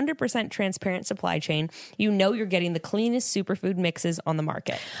 100% transparent supply chain, you know you're getting the cleanest superfood mixes on the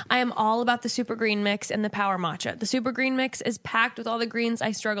market. I am all about the Super Green Mix and the Power Matcha. The Super Green Mix is packed with all the greens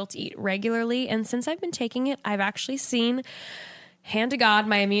I struggle to eat regularly, and since I've been taking it, I've actually seen, hand to God,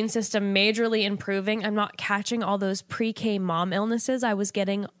 my immune system majorly improving. I'm not catching all those pre-K mom illnesses I was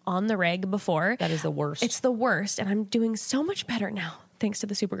getting on the reg before. That is the worst. It's the worst, and I'm doing so much better now, thanks to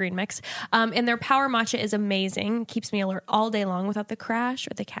the Super Green Mix. And their Power Matcha is amazing. Keeps me alert all day long without the crash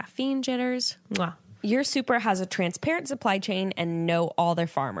or the caffeine jitters. Mwah. Your Super has a transparent supply chain and know all their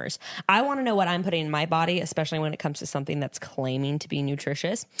farmers. I want to know what I'm putting in my body, especially when it comes to something that's claiming to be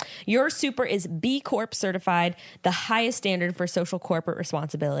nutritious. Your Super is B Corp certified, the highest standard for social corporate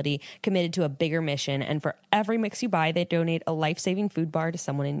responsibility, committed to a bigger mission. And for every mix you buy, they donate a life-saving food bar to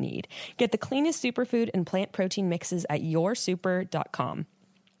someone in need. Get the cleanest superfood and plant protein mixes at yoursuper.com.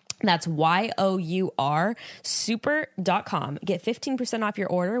 That's YOUR super.com. Get 15% off your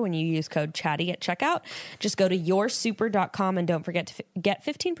order when you use code chatty at checkout. Just go to yoursuper.com and don't forget to get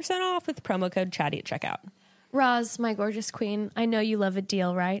 15% off with promo code chatty at checkout. Roz, my gorgeous queen, I know you love a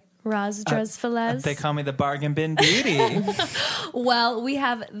deal, right? Roz Drezfalez. They call me the bargain bin beauty. Well, we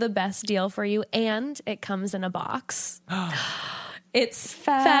have the best deal for you, and it comes in a box. It's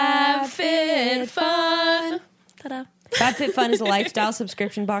FabFitFun. Ta-da. FabFitFun is a lifestyle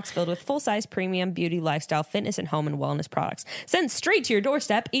subscription box filled with full-size premium beauty, lifestyle, fitness, and home and wellness products sent straight to your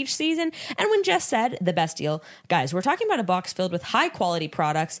doorstep each season. And when Jess said the best deal, guys, we're talking about a box filled with high-quality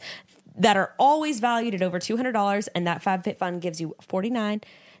products that are always valued at over $200, and that FabFitFun gives you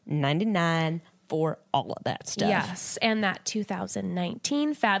 $49.99 for all of that stuff. Yes, and that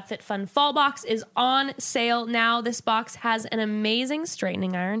 2019 FabFitFun Fall Box is on sale now. This box has an amazing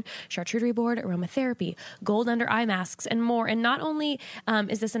straightening iron, charcuterie board, aromatherapy, gold under eye masks, and more. And not only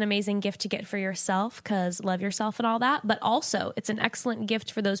is this an amazing gift to get for yourself, because love yourself and all that, but also it's an excellent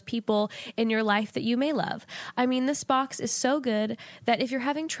gift for those people in your life that you may love. I mean, this box is so good that if you're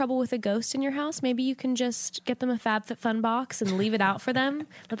having trouble with a ghost in your house, maybe you can just get them a FabFitFun box and leave it out for them.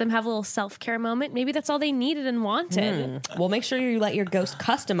 Let them have a little self-care moment. Maybe that's all they needed and wanted. Well, make sure you let your ghost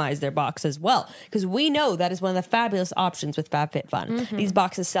customize their box as well, because we know that is one of the fabulous options with FabFitFun. These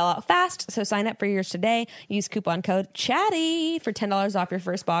boxes sell out fast, so sign up for yours today. Use coupon code CHATTY for $10 off your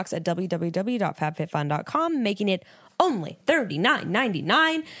first box at www.fabfitfun.com, making it only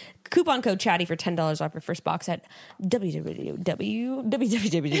 $39.99. Coupon code CHATTY for $10 off your first box at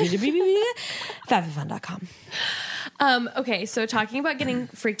www.fabfitfun.com. Okay, so talking about getting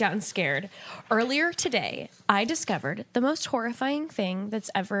freaked out and scared, earlier today, I discovered the most horrifying thing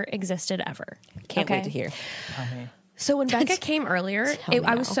that's ever existed ever. Can't wait to hear. So when Becca came earlier,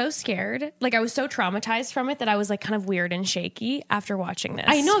 I was so scared. Like, I was so traumatized from it that I was like kind of weird and shaky after watching this.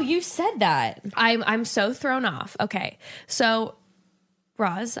 I know, you said that. I'm so thrown off. Okay, so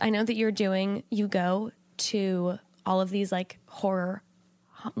Roz, I know that you go to all of these like horror,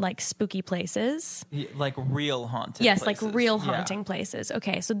 like spooky places. Like real haunted Yes, places. like real haunting places.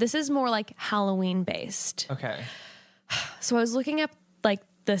 Okay, so this is more like Halloween based. Okay. So I was looking up like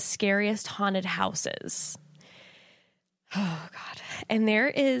the scariest haunted houses. Oh God. And there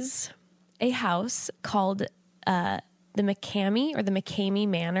is a house called the McCamey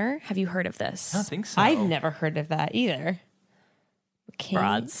Manor. Have you heard of this? I don't think so. I've never heard of that either.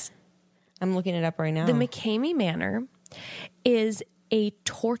 Rods. I'm looking it up right now. The McCamey Manor is a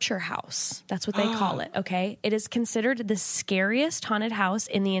torture house. That's what they call it, okay? It is considered the scariest haunted house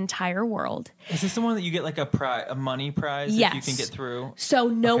in the entire world. Is this the one that you get like a money prize Yes. if you can get through? So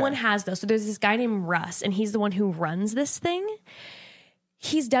no one has those. So there's this guy named Russ, and he's the one who runs this thing.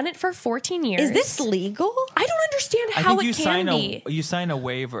 He's done it for 14 years. Is this legal? I don't understand I how think it can be. you sign a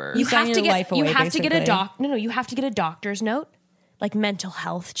waiver. You sign your life away, you have to get a basically. you have to get a doctor's note, like mental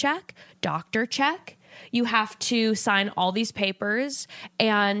health check, doctor check. You have to sign all these papers,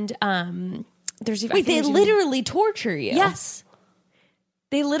 and there's even Wait, they literally torture you? yes,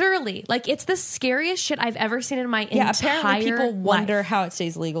 they literally it's the scariest shit I've ever seen in my entire apparently people wonder life. how it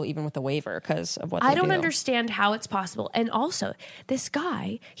stays legal even with a waiver because of what they I don't do. understand how it's possible. And also, this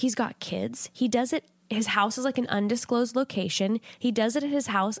guy, he's got kids. He does it. His house is like an undisclosed location. He does it at his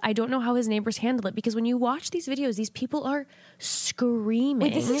house. I don't know how his neighbors handle it, because when you watch these videos, these people are screaming.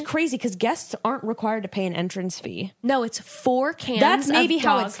 Wait, this is crazy because guests aren't required to pay an entrance fee. No, it's 4 cans. That's maybe of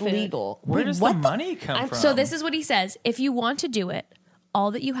how dog it's food. legal. Where does the money come from? So this is what he says. If you want to do it,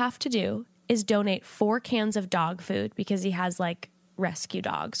 all that you have to do is donate 4 cans of dog food, because he has like rescue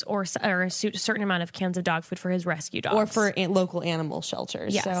dogs or a certain amount of cans of dog food for his rescue dogs. Or for local animal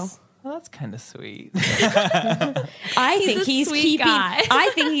shelters. Yes. So. Well, that's kind of sweet. I think a he's sweet keeping. guy.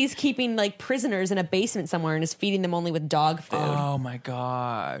 I think he's keeping like prisoners in a basement somewhere and is feeding them only with dog food. Oh my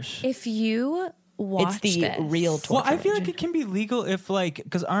gosh. If you watch It's the this, real torture. Well, I feel like it can be legal if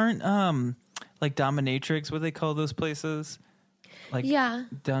because aren't like dominatrix, what they call those places? Like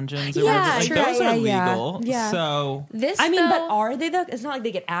dungeons or Yeah, whatever. sure. Like, those are Yeah. legal. Yeah. So this, I mean, though, but are they though? It's not like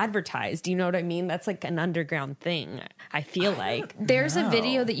they get advertised. Do you know what I mean? That's like an underground thing. I feel like. there's a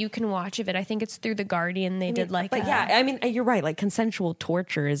video that you can watch of it. I think it's through The Guardian. They did like But yeah, I mean, you're right. Like consensual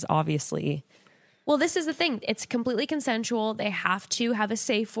torture is obviously. Well, this is the thing. It's completely consensual. They have to have a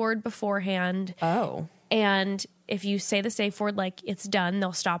safe word beforehand. Oh. And if you say the safe word, like it's done,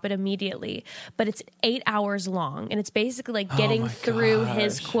 they'll stop it immediately. But it's 8 hours long. And it's basically like getting through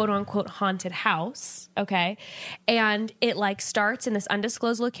his quote unquote haunted house. Okay. And it like starts in this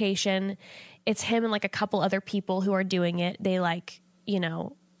undisclosed location. It's him and like a couple other people who are doing it. They like,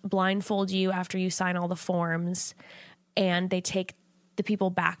 blindfold you after you sign all the forms, and they take the people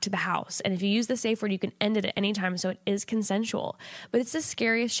back to the house. And if you use the safe word, you can end it at any time. So it is consensual. But it's the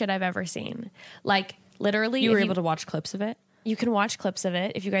scariest shit I've ever seen. Like, literally, You were able to watch clips of it? you can watch clips of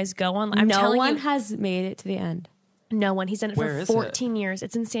it if you guys go on. I'm No telling one you, has made it to the end. no one. He's done it Where for is 14 years.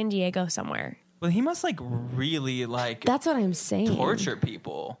 It's in San Diego somewhere. Well, he must like really like That's what I'm saying. torture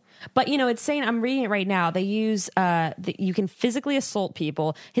people. But, it's saying, I'm reading it right now, they use, you can physically assault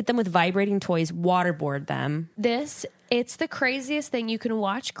people, hit them with vibrating toys, waterboard them. It's the craziest thing. You can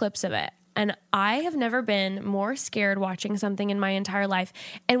watch clips of it. And I have never been more scared watching something in my entire life.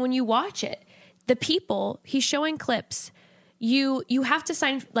 And when you watch it, the people, he's showing clips, you have to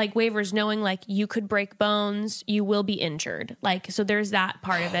sign like waivers knowing like you could break bones, you will be injured. Like, so there's that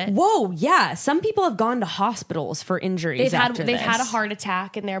part of it. Whoa, yeah. Some people have gone to hospitals for injuries They've after had a this. heart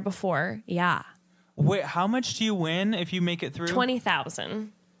attack in there before. Yeah. Wait, how much do you win if you make it through?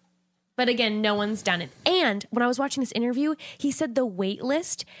 20,000. But again, no one's done it. And when I was watching this interview, he said the wait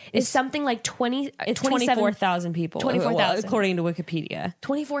list is something like 24,000 people. 24,000. According to Wikipedia.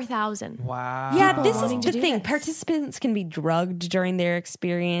 24,000. Wow. Yeah, this is wanting the to do thing. this. Participants can be drugged during their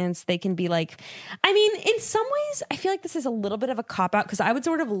experience. They can be like, I mean, in some ways, I feel like this is a little bit of a cop out because I would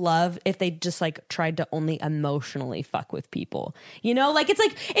sort of love if they just like tried to only emotionally fuck with people. Like it's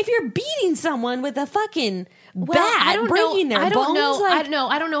like if you're beating someone with a fucking bat, breaking their bones. Like,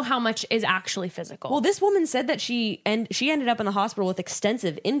 I don't know how much is actually physical. well, this woman said that she ended up in the hospital with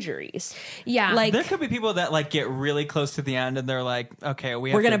extensive injuries. Yeah. Like There could be people that like get really close to the end and they're like, okay,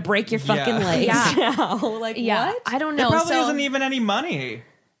 we're gonna break your fucking legs Yeah. now. Like yeah. what? I don't There know. probably So isn't even any money.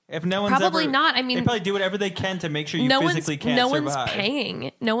 If no one's Probably ever, not. I mean, they probably do whatever they can to make sure you physically can't no survive. one's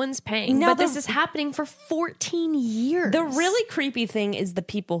paying. No one's paying. Now But this is happening for 14 years. The really creepy thing is the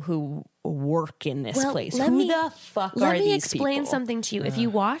people who work in this place. Who the fuck are Let me these explain people? something to you. If you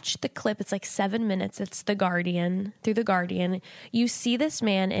watch the clip, it's like 7 minutes. It's The Guardian, through The Guardian. You see this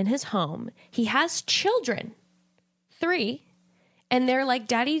man in his home. He has children, 3, and they're like,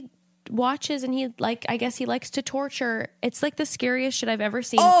 Daddy watches and he like, I guess he likes to torture. It's like the scariest shit I've ever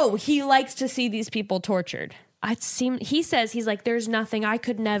seen. Oh, he likes to see these people tortured. He says, he's like, there's nothing, I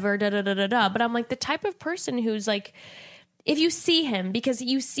could never, da da da da da. But I'm like, the type of person who's like, if you see him, because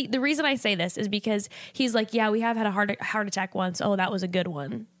you see, the reason I say this is because he's like, yeah, we have had a heart attack once. Oh, that was a good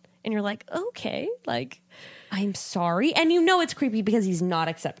one. And you're like, okay, like, I'm sorry. And it's creepy because he's not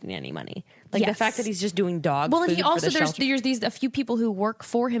accepting any money. Like the Yes. fact that he's just doing dog well, food and he also for the shelter. there's a few people who work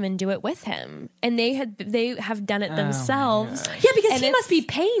for him and do it with him, and they have done it themselves. Yeah, because And he must it's- be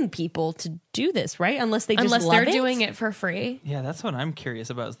paying people to do this, right? Unless they just unless love they're it. doing it for free. Yeah, that's what I'm curious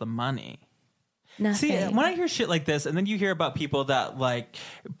about is the money. Nothing. See, when I hear shit like this, and then you hear about people that like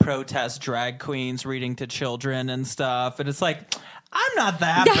protest drag queens reading to children and stuff, and it's like, I'm not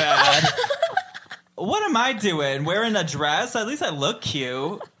that bad. What am I doing? Wearing a dress? At least I look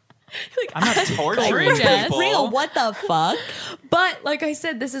cute. I'm not torturing Gorgeous. people. Real, what the fuck? But like I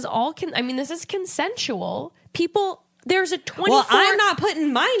said, this is all. This is consensual. People. There's a 24. Well, I'm not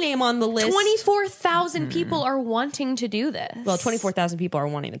putting my name on the list. 24,000 people are wanting to do this. Well, 24,000 people are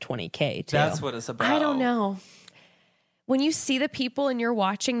wanting the 20K too. That's what it's about. I don't know. When you see the people and you're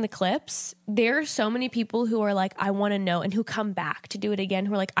watching the clips, there are so many people who are like, I want to know, and who come back to do it again,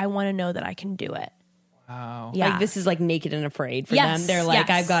 who are like, I want to know that I can do it. Wow. Yeah. Like this is like naked and afraid for Yes, them. They're like,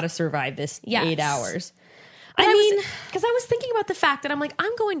 yes. I've got to survive this Yes. 8 hours. Because I was thinking about the fact that I'm like,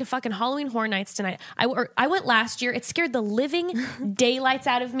 I'm going to fucking Halloween Horror Nights tonight. I went last year. It scared the living daylights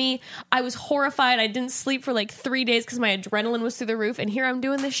out of me. I was horrified. I didn't sleep for like 3 days because my adrenaline was through the roof. And here I'm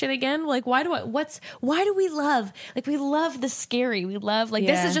doing this shit again. Like, why do we love? Like, we love the scary. We love like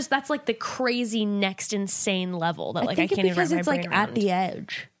Yeah. this is just that's like the crazy next insane level that like I think can't even wrap because my it's brain like around. at the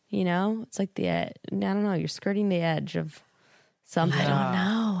edge. It's like I don't know. You're skirting the edge of something. I don't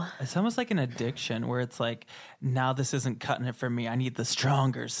know. It's almost like an addiction where it's like, now this isn't cutting it for me. I need the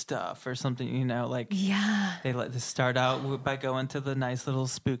stronger stuff or something, like Yeah. they let this start out by going to the nice little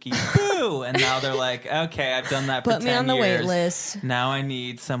spooky boo. And now they're like, okay, I've done that for Put 10 me on the wait years. list. Now I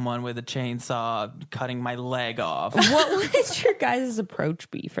need someone with a chainsaw cutting my leg off. What would your guys' approach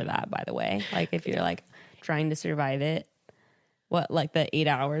be for that, by the way? Like if you're like trying to survive it, what, like the 8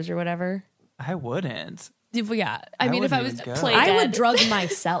 hours or whatever? I wouldn't. Yeah. I mean, if I was wouldn't even go. play I would dead. drug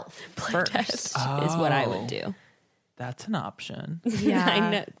myself first is what I Oh. would do. That's an option. Yeah. I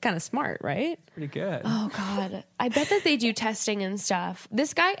know, kind of smart, right? Pretty good. Oh God! I bet that they do testing and stuff.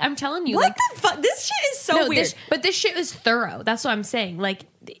 This guy, I'm telling you, What like, the fuck? This shit is so weird. But this shit was thorough. That's what I'm saying. Like,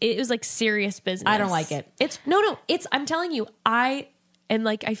 it was like serious business. I don't like it. It's no. It's. I'm telling you, I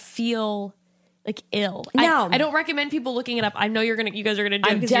feel like ill. No. I don't recommend people looking it up. I know you guys are gonna do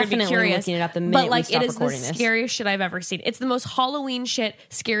it I'm because you're gonna be definitely curious. looking it up the minute but we like, stop it is the recording this. scariest shit I've ever seen. It's the most Halloween shit,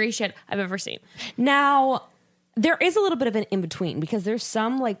 scary shit I've ever seen. Now, there is a little bit of an in between because there's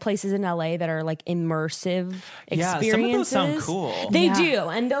some like places in LA that are like immersive Yeah, experiences. some of those sound cool. They Yeah. do,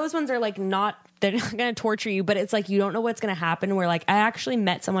 and those ones are like not they're not going to torture you, but it's like you don't know what's going to happen. Where like I actually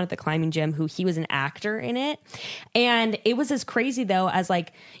met someone at the climbing gym who he was an actor in it, and it was as crazy though as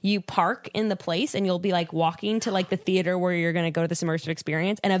like you park in the place and you'll be like walking to like the theater where you're going to go to this immersive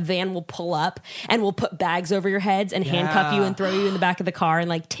experience, and a van will pull up and will put bags over your heads and handcuff you and throw you in the back of the car and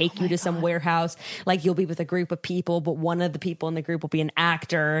like take you to some warehouse. Like you'll be with a group of people, but one of the people in the group will be an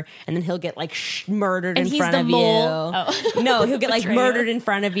actor, and then he'll get like murdered in front of you. No, he'll get like murdered in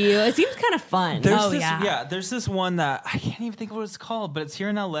front of you. It seems kind of fun. There's this one that I can't even think of what it's called, but it's here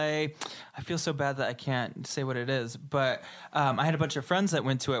in LA. I feel so bad that I can't say what it is, but I had a bunch of friends that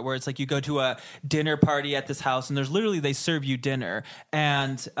went to it, where it's like you go to a dinner party at this house, and there's literally, they serve you dinner,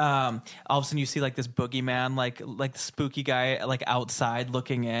 and all of a sudden you see like this boogeyman, like spooky guy, like outside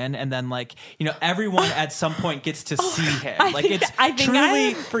looking in, and then like, you know, everyone at some point gets to see him. I think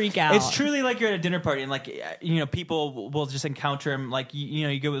I freak out. It's truly like you're at a dinner party, and like, you know, people will just encounter him. Like, you know,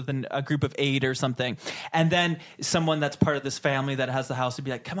 you go with a group of 8 or something, and then someone that's part of this family that has the house would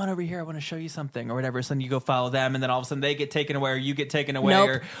be like, come on over here, I want to show you something or whatever. So then you go follow them, and then all of a sudden they get taken away, or you get taken away,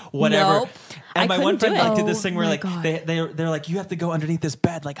 or whatever. And my one friend like did this thing where like they're like, you have to go underneath this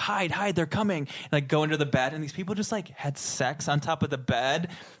bed, like hide, they're coming. And, like go under the bed, and these people just like had sex on top of the bed.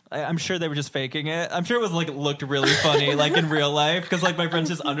 I'm sure they were just faking it. I'm sure it was like looked really funny, like in real life, because like my friend's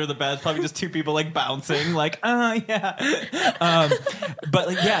just under the bed, probably just 2 people like bouncing, like yeah. But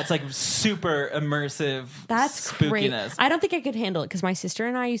like it's like super immersive. That's spookiness. Great. I don't think I could handle it because my sister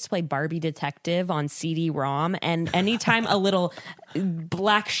and I used to play Barbie Detective on CD-ROM, and anytime a little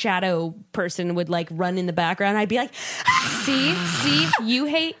black shadow person would like run in the background, I'd be like, see, you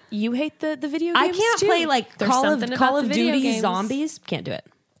hate the video games. I can't too. play like There's Call of Duty games. Zombies. Can't do it.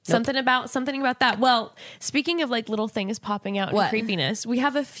 Something about that. Well, speaking of like little things popping out and creepiness, we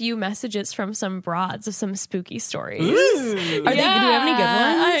have a few messages from some broads of some spooky stories. Do we have any good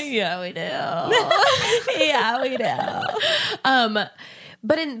ones? Yeah, we do. Yeah, we do.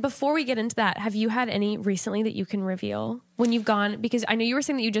 But before we get into that, have you had any recently that you can reveal when you've gone? Because I know you were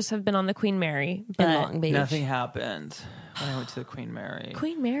saying that you just have been on the Queen Mary, but in Long Beach. Nothing happened when I went to the Queen Mary.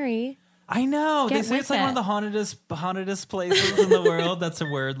 Queen Mary. I know. Get they say it's like one of the hauntedest places in the world. That's a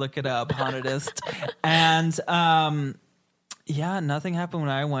word. Look it up. Hauntedest. And nothing happened when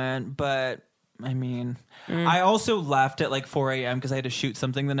I went, but I mean, I also left at like 4 a.m. because I had to shoot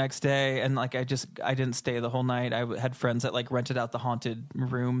something the next day, and like I didn't stay the whole night. I had friends that like rented out the haunted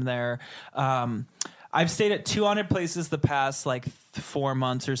room there. I've stayed at 2 haunted places the past like 4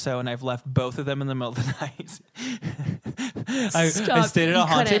 months or so, and I've left both of them in the middle of the night. I stayed at a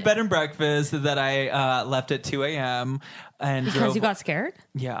haunted bed and breakfast that I left at 2 a.m. and because you got scared?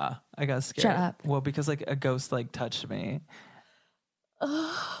 Yeah, I got scared. Shut up. Well, because like a ghost like touched me.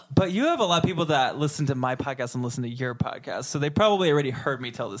 But you have a lot of people that listen to my podcast and listen to your podcast, so they probably already heard me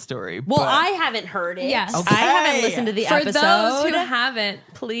tell the story. Well, I haven't heard it. Yes. Okay. I haven't listened to the episode. For those who haven't,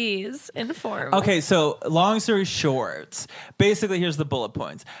 please inform. Okay, so long story short, basically here's the bullet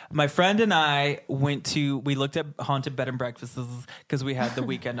points. My friend and I we looked at haunted bed and breakfasts because we had the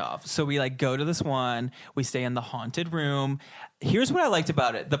weekend off. So we like go to this one, we stay in the haunted room. Here's what I liked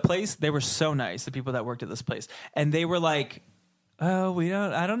about it. The place, they were so nice, the people that worked at this place. And they were like, oh,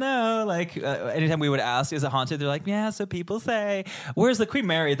 I don't know. Like, anytime we would ask, is it haunted? They're like, yeah, so people say. Where's the Queen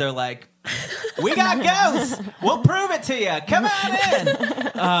Mary? They're like, we got ghosts. We'll prove it to you. Come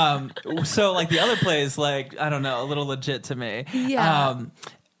on in. So, like, the other place, like, I don't know, a little legit to me. Yeah.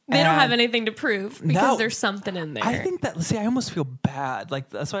 They don't have anything to prove because there's something in there. I think that, I almost feel bad.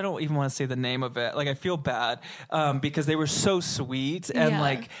 Like, that's why I don't even want to say the name of it. Like, I feel bad because they were so sweet. And,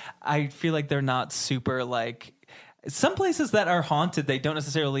 like, I feel like they're not super, like... Some places that are haunted, they don't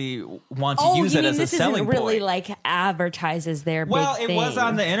necessarily want to use it as a selling point. Really like advertises their big it thing. was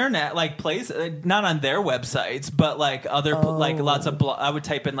on the internet, like not on their websites, but like other like lots of. I would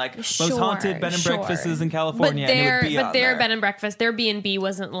type in like most haunted bed and breakfasts in California, and it would be on their there. bed and breakfast, their B&B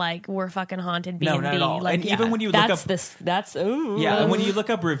wasn't like we're fucking haunted B&B. No, not at all. Like, and even when you look up, and when you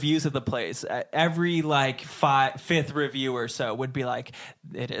look up reviews of the place, every like fifth review or so would be like,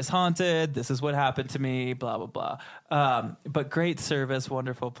 it is haunted. This is what happened to me. Blah blah blah. But great service,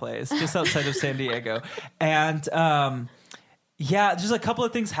 wonderful place, just outside of San Diego. And just a couple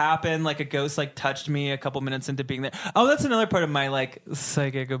of things happened. Like a ghost like touched me a couple minutes into being there. Oh, that's another part of my like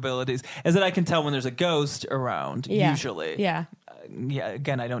psychic abilities is that I can tell when there's a ghost around. Usually,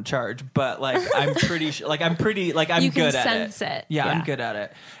 again, I don't charge, but like I'm pretty sure, like I'm pretty like I'm you good can at sense it. it. Yeah, I'm good at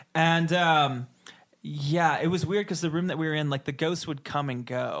it. And it was weird because the room that we were in, like the ghost would come and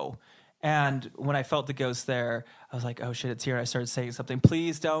go. And when I felt the ghost there, I was like, oh shit, it's here. I started saying something.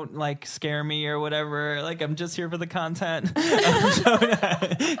 Please don't like scare me or whatever. Like, I'm just here for the content.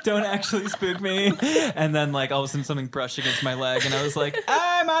 Don't actually spook me. And then like all of a sudden something brushed against my leg and I was like,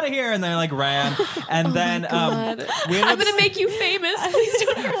 I'm out of here. And then I like ran. And then I'm gonna make you famous. Please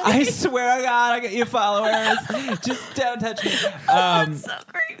don't hurt me. I swear to God, I get you followers. Just don't touch me. That's so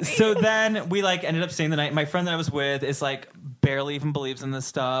creepy. So then we like ended up staying the night. My friend that I was with is like barely even believes in this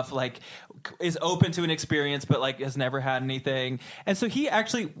stuff, like is open to an experience, but like has never had anything. And so he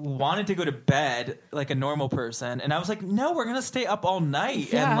actually wanted to go to bed like a normal person. And I was like, no, we're going to stay up all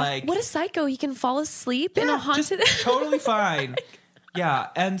night. Yeah. And like, what a psycho. He can fall asleep in a haunted. just totally fine. Yeah.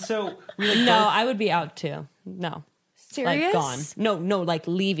 And so we like, No, I would be out too. No. Serious? Like gone. No, like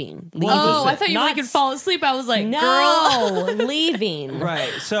leaving. Oh, I thought you Not like could fall asleep. I was like, No, girl. leaving. right.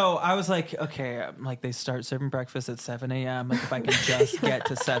 So I was like, okay, like they start serving breakfast at 7 a.m. Like if I can just get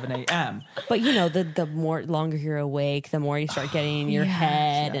to 7 a.m. But you know, the more longer you're awake, the more you start getting in your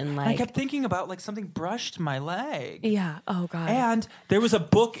head and And I like kept thinking about like something brushed my leg. Yeah. Oh, God. And there was a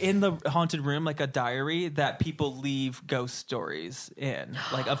book in the haunted room, like a diary that people leave ghost stories in,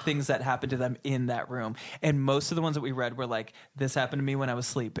 like of things that happened to them in that room. And most of the ones that we read were like, this happened to me when I was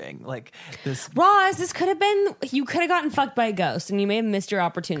sleeping. Like this. Roz, this could have been, you could have gotten fucked by a ghost and you may have missed your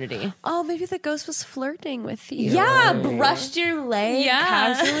opportunity. Oh, maybe the ghost was flirting with you. Yeah, brushed your leg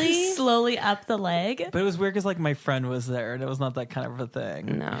casually. Slowly up the leg. But it was weird because like my friend was there and it was not that kind of a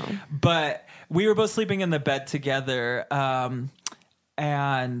thing. No. But we were both sleeping in the bed together.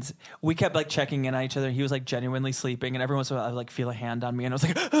 And we kept like checking in on each other. He was like genuinely sleeping, and every once in a while I would like feel a hand on me, and I was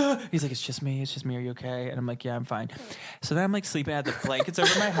like, ah! He's like, it's just me. Are you okay? And I'm like, yeah, I'm fine. So then I'm like sleeping. I had the blankets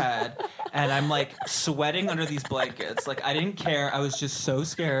over my head, and I'm like sweating under these blankets. Like I didn't care. I was just so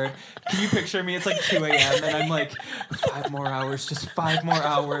scared. Can you picture me? It's like 2 a.m. and I'm like, 5 more hours, just 5 more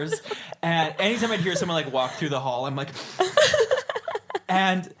hours. And anytime I'd hear someone like walk through the hall, I'm like.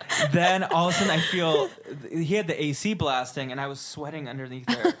 And then all of a sudden I feel he had the AC blasting and I was sweating underneath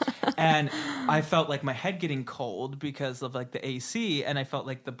there. And I felt like my head getting cold because of like the AC, and I felt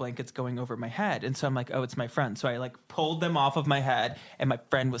like the blankets going over my head. And so I'm like, oh, it's my friend. So I like pulled them off of my head and my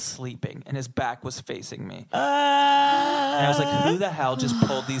friend was sleeping and his back was facing me. And I was like, who the hell just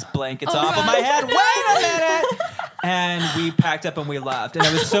pulled these blankets off of my head? Wait a minute. And we packed up and we left. And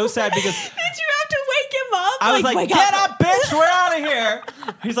I was so sad because... Did you have to wake him up? I was like, wake get up, bitch, we're out of here.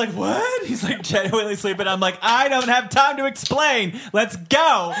 He's like, what? He's like genuinely sleeping. I'm like, I don't have time to explain. Let's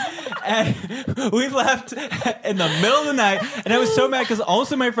go. And we left in the middle of the night. And I was so mad because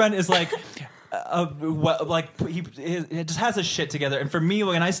also my friend is like, he just has his shit together. And for me,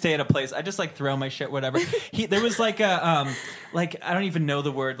 when I stay at a place, I just like throw my shit, whatever. There was like a like I don't even know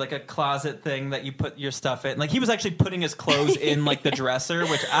the word, like a closet thing that you put your stuff in. Like he was actually putting his clothes in like the dresser,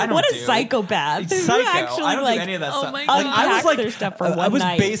 which I don't. What a do. psychopath! Psycho. Actually, I don't like, do any of that stuff. my Like, God. I was like, their stuff for I one was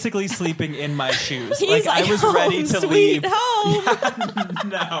night. basically sleeping in my shoes. He's I was ready to sweet leave. home.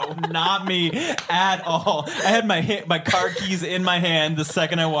 No, not me at all. I had my car keys in my hand the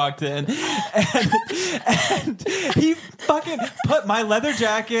second I walked in, and he fucking put my leather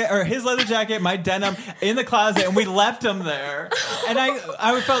jacket or his leather jacket, my denim, in the closet, and we left him there. And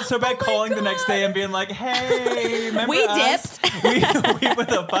I felt so bad calling the next day and being like, "Hey, remember We us? dipped. We went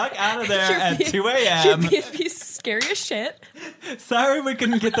the fuck out of there at 2 a.m. Your B&B's scary as shit. Sorry we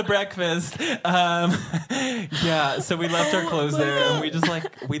couldn't get the breakfast. Yeah, so we left our clothes there and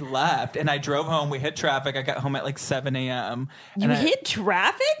we left. And I drove home. We hit traffic. I got home at like 7 a.m. You hit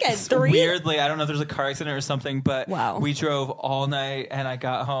traffic at 3? Weirdly, I don't know if there's a car accident or something, but Wow. we drove all night and I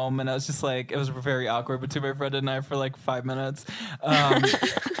got home and I was just like, it was very awkward between my friend and I for like 5 minutes.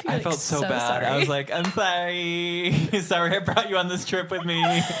 I felt so bad. sorry. I was like, I'm sorry. Sorry I brought you on this trip with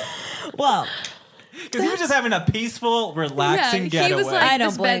me. Well, Because he was just having a peaceful, relaxing getaway. He was like, I don't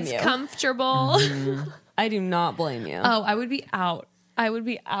this blame bed's you. comfortable. I do not blame you. Oh, I would be out. Well, Well,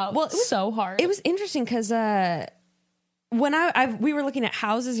 it was- so hard. It was interesting because when we were looking at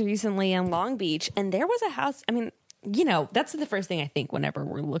houses recently in Long Beach, and there was a house. I mean, you know, that's the first thing I think whenever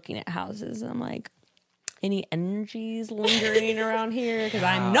we're looking at houses. I'm like, any energies lingering around here? Because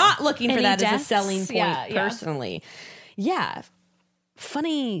I'm not looking for Any that deaths? as a selling point Yeah, yeah. personally. Yeah.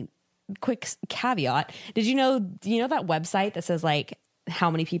 Funny, quick caveat. Do you know that website that says like how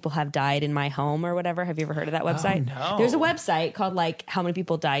many people have died in my home or whatever? Have you ever heard of that website? no. There's a website called like how many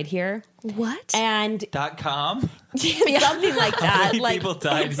people died here. what? And .com? something like that. How many like people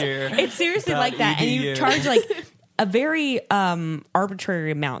died here? It's seriously like that, and you .edu. charge like a very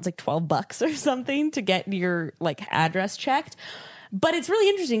arbitrary amount. It's like $12 or something to get your like address checked. But it's really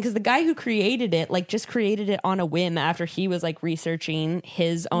interesting because the guy who created it, like, just created it on a whim after he was like researching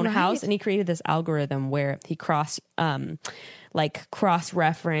his own house, and he created this algorithm where he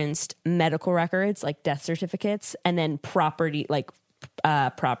cross-referenced medical records, like death certificates, and then property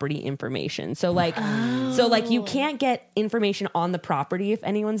information. So you can't get information on the property if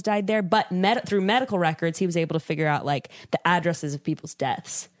anyone's died there, but through medical records, he was able to figure out like the addresses of people's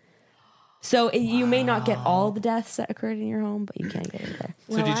deaths. So you may not get all the deaths that occurred in your home, but you can get it there.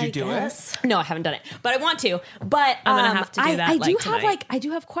 So did you do it? No, I haven't done it, but I want to. But I'm gonna have to do that. I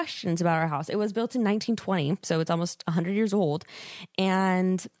do have questions about our house. It was built in 1920, so it's almost 100 years old,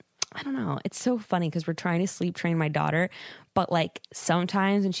 and I don't know. It's so funny because we're trying to sleep train my daughter, but like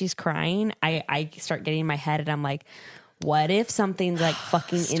sometimes when she's crying, I start getting in my head and I'm like, what if something's like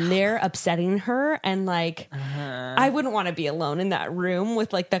fucking in there upsetting her? And like, I wouldn't want to be alone in that room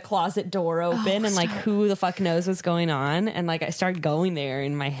with like the closet door open and like who the fuck knows what's going on. And like, I start going there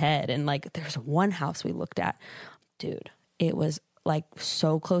in my head. And like, there's one house we looked at, dude, it was like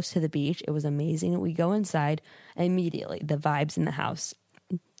so close to the beach. It was amazing. We go inside immediately. The vibes in the house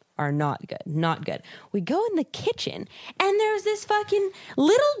are not good. We go in the kitchen and there's this fucking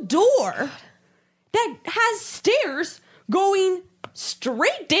little door that has stairs going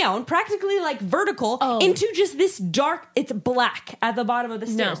straight down, practically like vertical, into just this dark, it's black at the bottom of the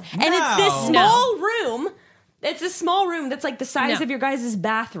stairs. And it's this small room. It's a small room that's like the size of your guys'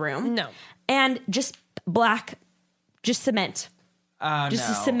 bathroom. No. And just black, just cement. Just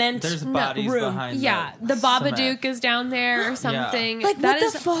a cement There's bodies room. behind the Babadook is down there or something. Like, that what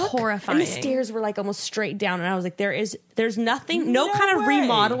is the fuck? horrifying. And the stairs were like almost straight down, and I was like, there's nothing, no kind of way.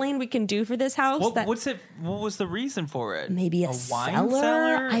 remodeling we can do for this house. What was the reason for it? Maybe a wine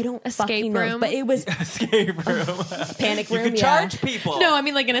cellar? I don't Escape fucking know, room? but it was Escape room. panic room. You could charge people. No, I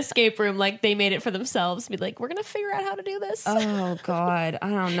mean like an escape room. Like they made it for themselves. Be like, we're gonna figure out how to do this. Oh God, I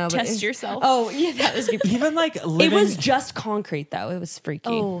don't know. Test yourself. Oh yeah, that was good. Even like living. It was just concrete though. It was freaky.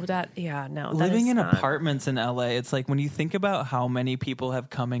 Living in apartments in LA, it's like when you think about how many people have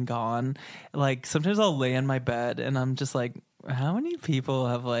come and gone, like sometimes I'll lay in my bed and I'm just like, how many people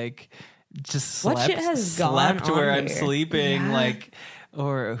have like just slept, What shit has gone on where I'm here? sleeping, like,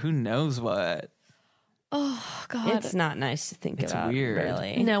 or who knows what. Oh God, It's not nice to think It's about. weird.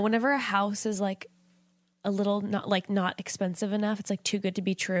 Really. no. Whenever a house is like a little not expensive enough, it's like too good to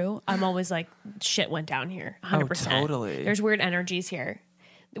be true. I'm always like, shit went down here. 100%. Totally. There's weird energies here.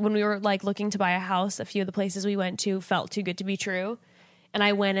 When we were like looking to buy a house, a few of the places we went to felt too good to be true. And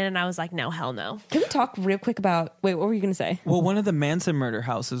I went in and I was like, no, hell no. Can we talk real quick about? Wait, what were you going to say? Well, one of the Manson murder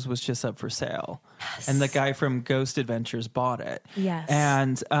houses was just up for sale, and the guy from Ghost Adventures bought it. Yes.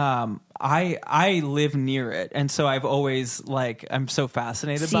 And I live near it, and so I've always like I'm so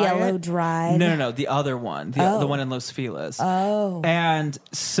fascinated by it. Cielo Drive? No, the other one, the one in Los Feliz. Oh. And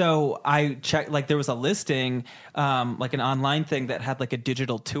so I checked, like there was a listing, like an online thing that had like a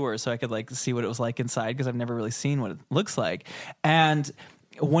digital tour, so I could like see what it was like inside because I've never really seen what it looks like. And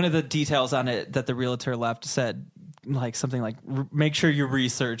one of the details on it that the realtor left said like something like, make sure you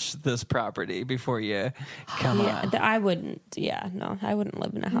research this property before you come on. I wouldn't. Yeah, no, I wouldn't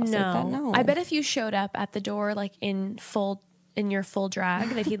live in a house like that. No, I bet if you showed up at the door like in your full drag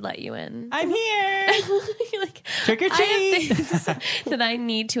that he'd let you in. I'm here. You're like, Trick or I have treat. things that I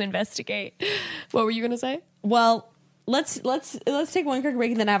need to investigate. What were you gonna say? Well, let's take one quick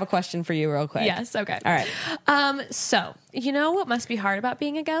break and then I have a question for you real quick. Yes. Okay. All right. So you know what must be hard about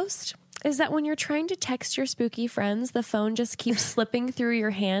being a ghost? Is that when you're trying to text your spooky friends, the phone just keeps slipping through your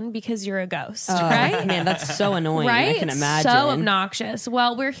hand because you're a ghost, right? Man, that's so annoying. Right? I can imagine. So obnoxious.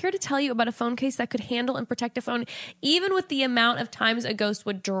 Well, we're here to tell you about a phone case that could handle and protect a phone, even with the amount of times a ghost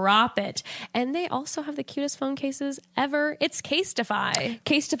would drop it. And they also have the cutest phone cases ever. It's Casetify.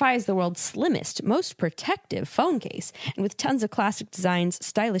 Casetify is the world's slimmest, most protective phone case. And with tons of classic designs,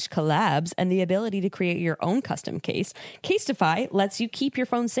 stylish collabs, and the ability to create your own custom case, Casetify lets you keep your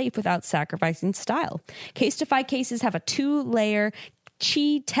phone safe without sacrificing style. Casetify cases have a 2-layer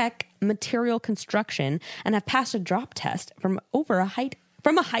Chi Tech material construction and have passed a drop test from a height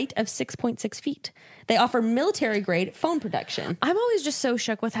of 6.6 feet. They offer military-grade phone protection. I'm always just so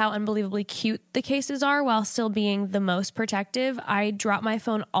shook with how unbelievably cute the cases are while still being the most protective. I drop my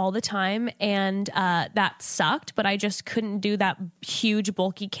phone all the time, and that sucked, but I just couldn't do that huge,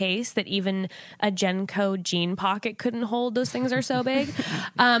 bulky case that even a Genco jean pocket couldn't hold. Those things are so big.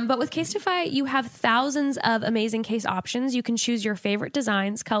 But with Casetify, you have thousands of amazing case options. You can choose your favorite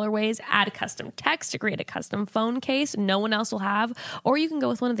designs, colorways, add a custom text to create a custom phone case no one else will have, or you can go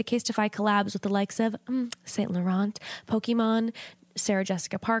with one of the Casetify collabs with the likes of Saint Laurent, Pokemon, Sarah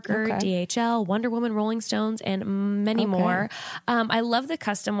Jessica Parker, Okay. DHL, Wonder Woman, Rolling Stones, and many more. I love the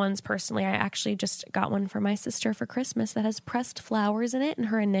custom ones personally. I actually just got one for my sister for Christmas that has pressed flowers in it and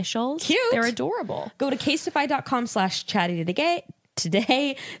her initials. Cute. They're adorable. Go to casetify.com/chatty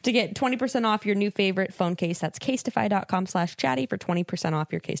today to get 20% off your new favorite phone case. That's casetify.com/chatty for 20% off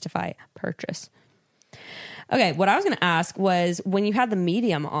your Casetify purchase. Okay, what I was going to ask was when you had the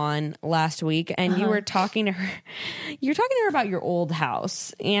medium on last week and you were talking to her, about your old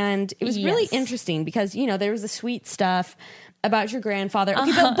house, and it was really interesting because, you know, there was the sweet stuff about your grandfather.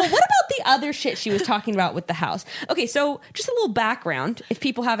 Okay, but what about the other shit she was talking about with the house? Okay, so just a little background if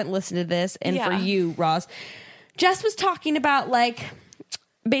people haven't listened to this, and for you, Roz, Jess was talking about like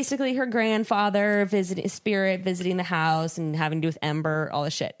basically her grandfather visiting the house and having to do with Ember, all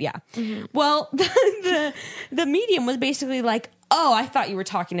this shit. Yeah. Well, the medium was basically like, oh, I thought you were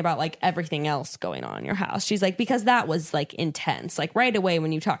talking about like everything else going on in your house. She's like, because that was like intense. Like right away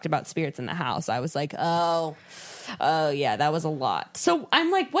when you talked about spirits in the house, I was like, oh yeah, that was a lot. So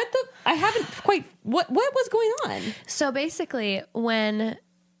I'm like, what was going on? So basically, when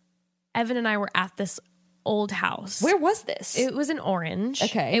Evan and I were at this old house. Where was this? It was in Orange.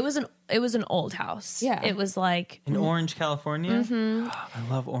 Okay. It was an old house. Yeah. It was like In Orange, California? I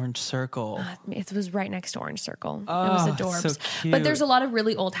love Orange Circle. it was right next to Orange Circle. Oh, it was adorbs. so cute. But there's a lot of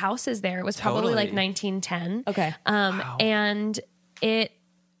really old houses there. It was probably like Totally. 1910. Okay. And it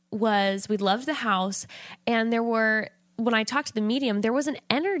was, we loved the house. And when I talked to the medium, there was an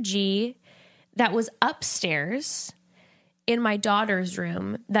energy that was upstairs in my daughter's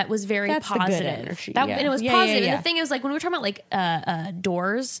room that was very That's the good positive. energy, And it was positive. Yeah. And the thing is, like, when we were talking about like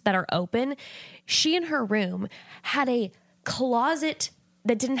doors that are open, she in her room had a closet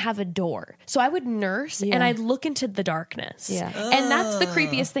that didn't have a door. So I would nurse and I'd look into the darkness. Yeah. And that's the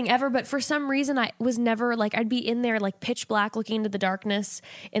creepiest thing ever. But for some reason, I was never like, I'd be in there like pitch black looking into the darkness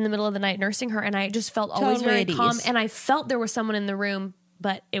in the middle of the night nursing her. And I just felt always Totally very at calm. ease. And I felt there was someone in the room,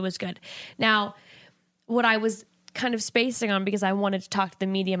 but it was good. Now, what I was kind of spacing on, because I wanted to talk to the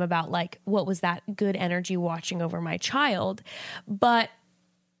medium about like what was that good energy watching over my child, but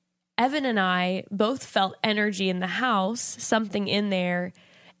Evan and I both felt energy in the house, something in there,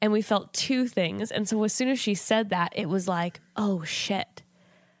 and we felt two things. And so as soon as she said that, it was like, oh shit,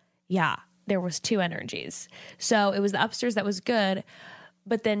 yeah, there was two energies. So it was the upstairs that was good,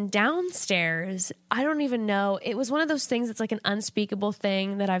 but then downstairs, I don't even know, it was one of those things that's like an unspeakable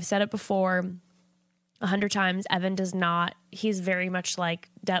thing that I've said it before 100 times. Evan does not, he's very much like,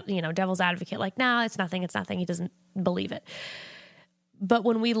 devil's advocate, like, nah, it's nothing. He doesn't believe it. But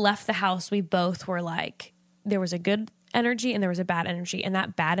when we left the house, we both were like, there was a good energy and there was a bad energy. And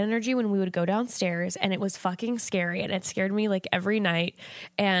that bad energy, when we would go downstairs, and it was fucking scary, and it scared me like every night.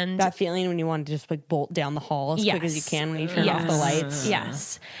 And That feeling when you want to just like bolt down the hall as quick as you can when you turn off the lights.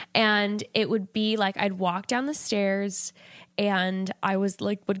 Yes. And it would be like, I'd walk down the stairs and I was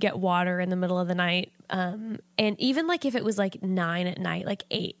like, would get water in the middle of the night. And even like if it was like 9 at night, like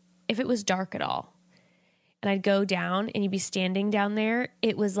 8, if it was dark at all, and I'd go down and you'd be standing down there,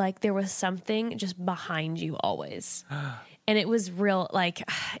 it was like there was something just behind you always. And it was real, like,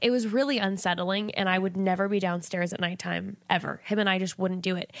 it was really unsettling. And I would never be downstairs at nighttime ever. Him and I just wouldn't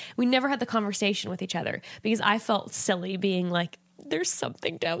do it. We never had the conversation with each other because I felt silly being like, there's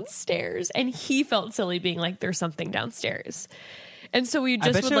something downstairs. And he felt silly being like, there's something downstairs. And so we I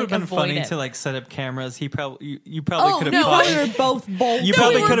just bet would you it like would have been avoid funny it. to like set up cameras. You probably could have no, caught We were both bold. You No,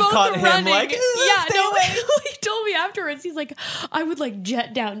 probably we were could have both caught him running. like, yeah, no, he told me afterwards. He's like, I would like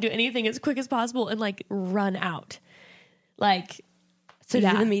jet down, do anything as quick as possible, and like run out. Like, So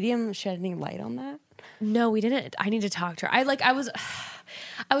yeah. did the medium shed any light on that? No, we didn't. I need to talk to her. I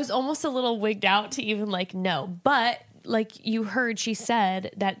was almost a little wigged out to even like know, but like you heard, she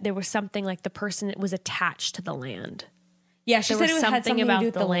said that there was something like the person that was attached to the land. Yeah, she There said was it had something about to do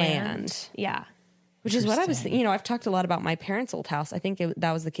with the land. Yeah. Which is what I was thinking. You know, I've talked a lot about my parents' old house. I think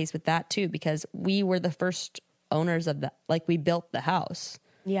that was the case with that too, because we were the first owners of that. Like we built the house.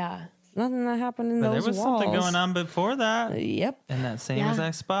 Yeah. Nothing that happened in But those there was walls. something going on before that Yep. in that same Yeah.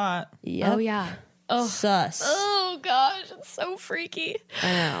 exact spot. Yep. Oh yeah. Oh. Sus. Oh gosh, it's so freaky.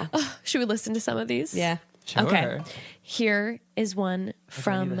 I know. Should we listen to some of these? Yeah. Sure. Okay. Here is one I need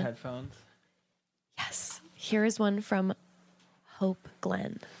from the headphones. yes. Here is one from Hope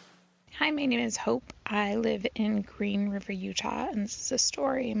Glenn. Hi, my name is Hope. I live in Green River, Utah, and this is a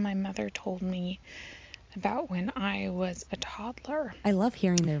story my mother told me about when I was a toddler. I love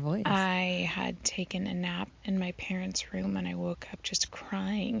hearing their voice. I had taken a nap in my parents' room and I woke up just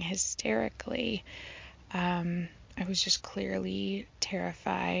crying hysterically. I was just clearly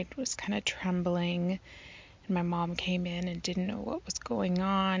terrified, was kind of trembling, my mom came in and didn't know what was going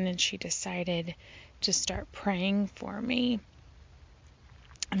on, and she decided to start praying for me.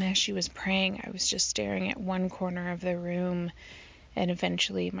 And as she was praying, I was just staring at one corner of the room, and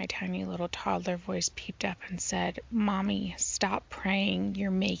eventually my tiny little toddler voice peeped up and said, "Mommy, stop praying.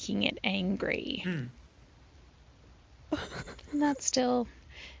 You're making it angry." And that still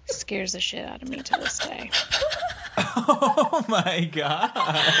scares the shit out of me to this day. Oh my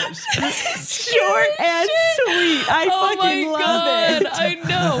gosh. Short and sweet. I fucking love it. I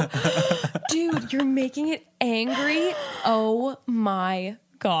know. Dude, you're making it angry. Oh my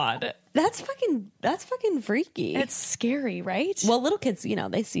God. That's fucking freaky. It's scary, right? well, little kids,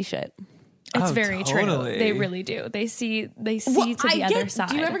 they see shit. It's Oh, very true. totally. They really do. They see to the other side.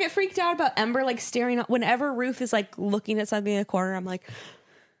 Do you ever get freaked out about Ember like staring up whenever Ruth is like looking at something in the corner? I'm like,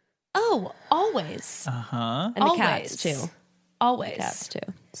 Oh, always. Uh-huh. and the cats too. Always. Cats too.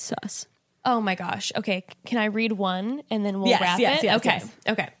 Sus. Oh my gosh. Okay. Can I read one and then we'll Yes, wrap yes, it? yes, Okay. yes.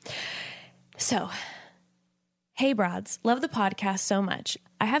 Okay. So, hey, broads. Love the podcast so much.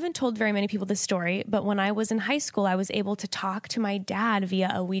 I haven't told very many people this story, but when I was in high school, I was able to talk to my dad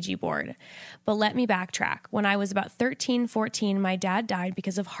via a Ouija board. But let me backtrack. When I was about 13, 14, my dad died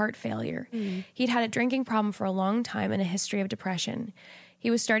because of heart failure. He'd had a drinking problem for a long time and a history of depression. He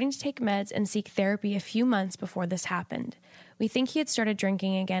was starting to take meds and seek therapy a few months before this happened. We think he had started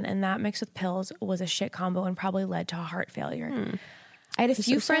drinking again, and that mixed with pills was a shit combo and probably led to a heart failure. I had a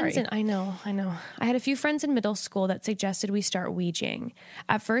few friends sorry. I know. I had a few friends in middle school that suggested we start Ouijaing.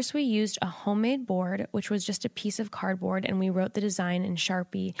 At first, we used a homemade board, which was just a piece of cardboard, and we wrote the design in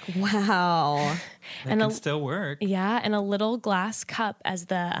Sharpie. Wow. That can still work. Yeah, and a little glass cup as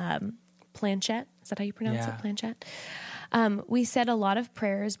the planchette. Is that how you pronounce Yeah. it? Planchette? We said a lot of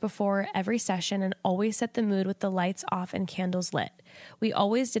prayers before every session and always set the mood with the lights off and candles lit. We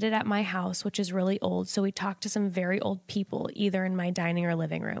always did it at my house, which is really old, so we talked to some very old people, either in my dining or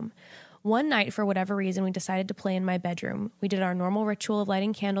living room. One night, for whatever reason, we decided to play in my bedroom. We did our normal ritual of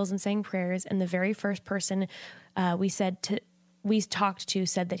lighting candles and saying prayers, and the very first person we talked to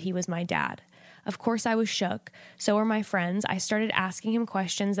said that he was my dad. Of course, I was shook. So were my friends. I started asking him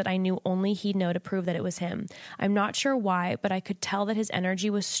questions that I knew only he'd know to prove that it was him. I'm not sure why, but I could tell that his energy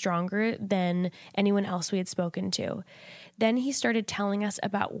was stronger than anyone else we had spoken to. Then he started telling us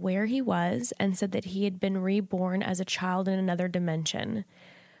about where he was and said that he had been reborn as a child in another dimension,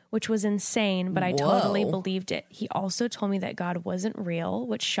 which was insane, but I totally believed it. He also told me that God wasn't real,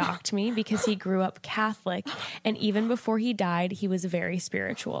 which shocked me because he grew up Catholic, and even before he died, he was very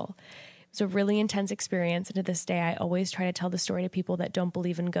spiritual. It was a really intense experience, and to this day, I always try to tell the story to people that don't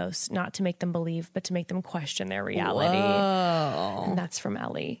believe in ghosts, not to make them believe, but to make them question their reality. Whoa. And that's from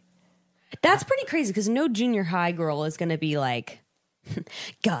Ellie. That's pretty crazy because no junior high girl is going to be like,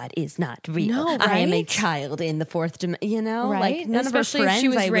 God is not real. No, I am a right? child in the fourth dimension. Right? Like none Especially of her if friends she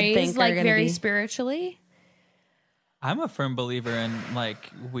was I would raised think like are going to very be. spiritually. I'm a firm believer in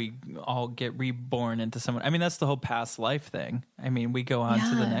we all get reborn into someone. I mean, that's the whole past life thing. I mean, we go on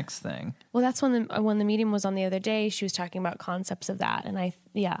to the Yeah. next thing. Well, that's when the medium was on the other day. She was talking about concepts of that, and I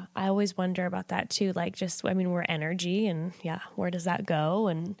always wonder about that too. Like, we're energy, and where does that go?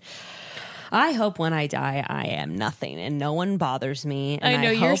 And I hope when I die, I am nothing and no one bothers me. And I know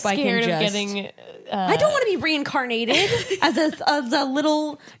I you're hope I can scared of just, getting. I don't want to be reincarnated as a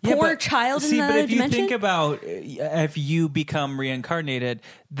little poor child in another but if dimension. you think about if you become reincarnated,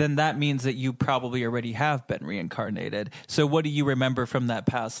 then that means that you probably already have been reincarnated. So what do you remember from that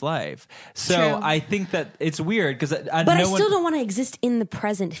past life? So True. I think that it's weird because But I still don't want to exist in the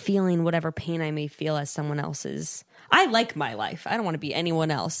present feeling whatever pain I may feel as someone else's. I like my life. I don't want to be anyone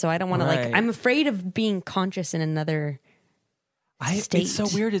else. So I don't want to Right. I'm afraid of being conscious in another state. It's so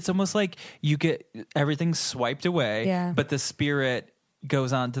weird. It's almost like you get everything swiped away, Yeah. but the spirit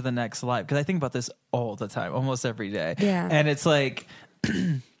goes on to the next life. Because I think about this all the time, almost every day. Yeah. And it's like,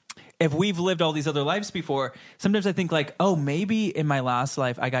 if we've lived all these other lives before, sometimes I think like, oh, maybe in my last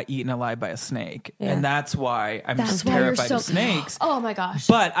life I got eaten alive by a snake. Yeah. And that's why I'm That's why you're terrified so of snakes. Oh my gosh!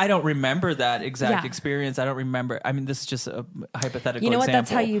 But I don't remember that exact Yeah. experience. I don't remember. I mean, this is just a hypothetical You know what?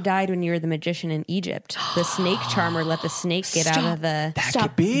 example. That's how you died when you were the magician in Egypt. The snake charmer let the snake get out of the That Stop.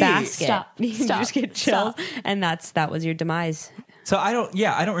 could be. basket. Stop. You Stop. just get chills, Stop. and that was your demise. So I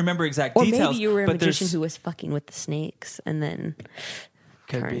don't remember exact Or details. maybe you were a but magician there's- who was fucking with the snakes and then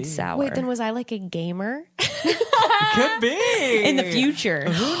Could turned be. sour. Wait, then was I like a gamer? Could be. in the future.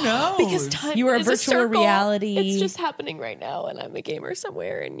 Who knows? Because time You were a is virtual circle. reality- It's just happening right now, and I'm a gamer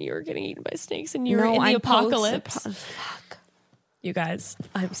somewhere, and you're getting eaten by snakes, and you're No, in the I'm apocalypse. Fuck. You guys,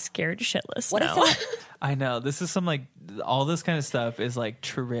 I'm scared shitless What now. if it, I know. This is some like all this kind of stuff is like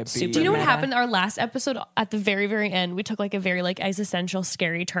trippy. Super Do you know what meta. happened? Our last episode, at the very, very end, we took like a very like existential,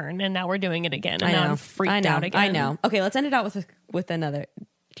 scary turn, and now we're doing it again. And now I'm freaked out again. I know. Okay, let's end it out with another.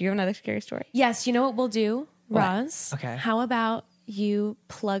 Do you have another scary story? Yes, you know what we'll do, Roz? Okay. How about you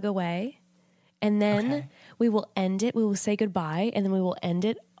plug away, and then we will end it. We will say goodbye, and then we will end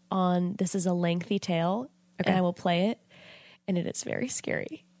it on "This is a lengthy tale," and I will play it, and it is very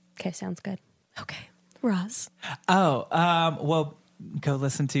scary. Okay, sounds good. Okay, Roz. Oh, well, go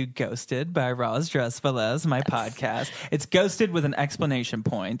listen to Ghosted by Roz Drezfalez, my podcast. It's Ghosted with an explanation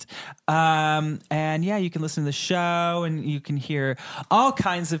point. And yeah, you can listen to the show and you can hear all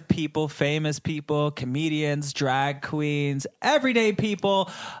kinds of people, famous people, comedians, drag queens, everyday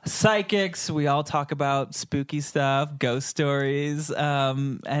people, psychics. We all talk about spooky stuff, ghost stories.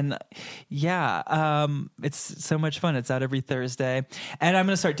 And yeah, it's so much fun. It's out every Thursday. And I'm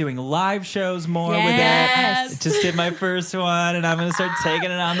going to start doing live shows more with it. Just did my first one and I'm going to start taking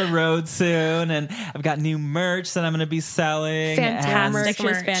it on the road soon, and I've got new merch that I'm going to be selling. Fantastic Merch is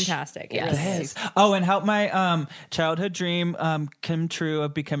merch. fantastic. Yes. Thanks. Oh, and help my childhood dream come true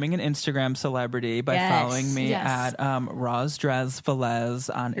of becoming an Instagram celebrity by Yes. following me Yes. at Roz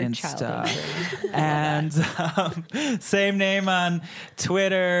Drezfalez on Insta. childhood And same name on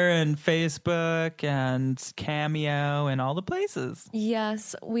Twitter and Facebook and Cameo and all the places.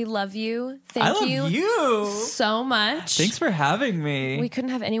 Yes, we love you. I Thank love you. so much. Thanks for having me. We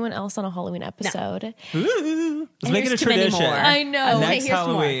couldn't have anyone else on a Halloween episode. Ooh. Let's make it a here's too many tradition. more. I know. Next here's more.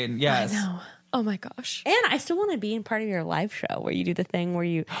 Halloween, yes. No. Oh my gosh. And I still want to be in part of your live show where you do the thing where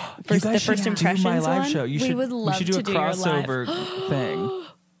you You first the guys first should impressions do my live one. show. You We should, would love we should do to a do your live. crossover thing.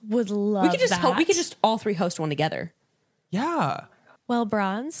 Would love We could just that. we could just all three host one together. Yeah. Well,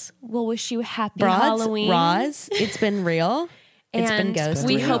 Bronze, we'll wish you happy Broads, Halloween. Roz, it's been real. It's been And ghost.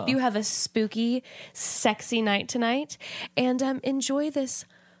 we real. hope you have a spooky, sexy night tonight. And enjoy this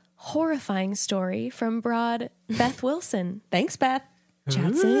horrifying story from broad Beth Wilson. Thanks, Beth.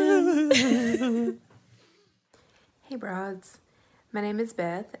 Chat soon. Hey Broads, my name is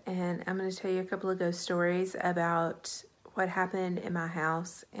Beth and I'm going to tell you a couple of ghost stories about what happened in my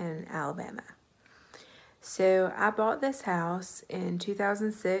house in Alabama. So I bought this house in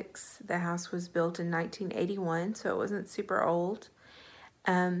 2006. The house was built in 1981, so it wasn't super old.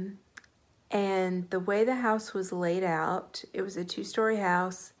 And the way the house was laid out, it was a 2-story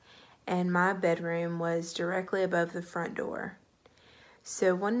house and my bedroom was directly above the front door.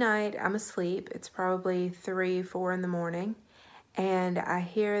 So one night I'm asleep, it's probably 3, 4 in the morning, and I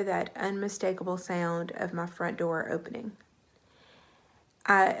hear that unmistakable sound of my front door opening.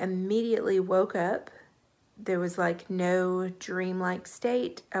 I immediately woke up. There was like no dreamlike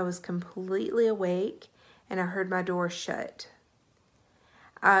state. I was completely awake and I heard my door shut.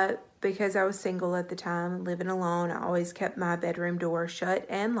 Because I was single at the time, living alone, I always kept my bedroom door shut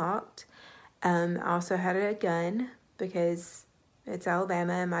and locked. I also had a gun because it's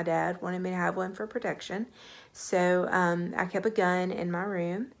Alabama and my dad wanted me to have one for protection. So I kept a gun in my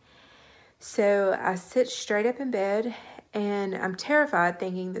room. So I sit straight up in bed and I'm terrified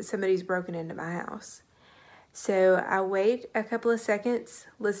thinking that somebody's broken into my house. So I wait a couple of seconds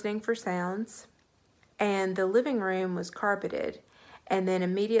listening for sounds, and the living room was carpeted. And then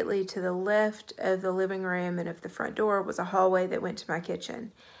immediately to the left of the living room and of the front door was a hallway that went to my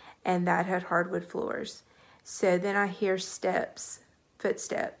kitchen, and that had hardwood floors. So then I hear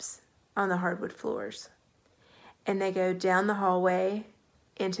footsteps on the hardwood floors. And they go down the hallway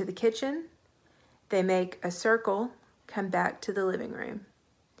into the kitchen. They make a circle, come back to the living room.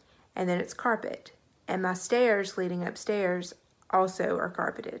 And then it's carpet. And my stairs leading upstairs also are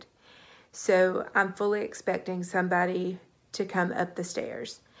carpeted. So I'm fully expecting somebody to come up the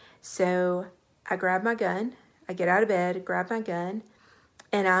stairs. So I grab my gun. I get out of bed, grab my gun,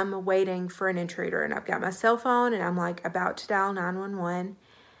 and I'm waiting for an intruder. And I've got my cell phone and I'm like about to dial 911,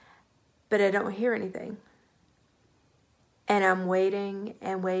 but I don't hear anything. And I'm waiting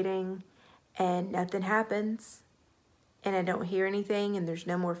and waiting and nothing happens. And I don't hear anything and there's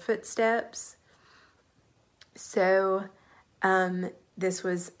no more footsteps. So this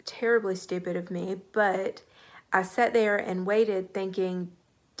was terribly stupid of me, but I sat there and waited thinking,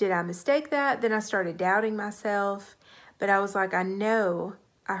 did I mistake that? Then I started doubting myself, but I was like, I know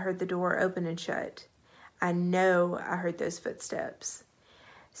I heard the door open and shut. I know I heard those footsteps.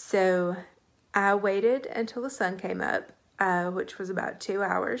 So I waited until the sun came up, which was about 2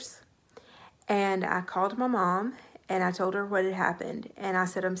 hours, and I called my mom and I told her what had happened. And I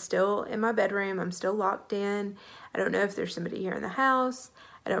said, I'm still in my bedroom. I'm still locked in. I don't know if there's somebody here in the house.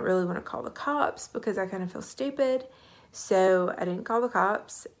 I don't really want to call the cops because I kind of feel stupid. So I didn't call the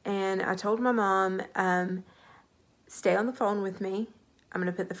cops, and I told my mom, stay on the phone with me. I'm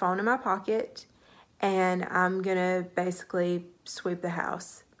going to put the phone in my pocket, and I'm going to basically sweep the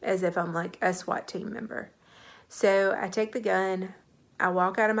house as if I'm like a SWAT team member. So I take the gun, I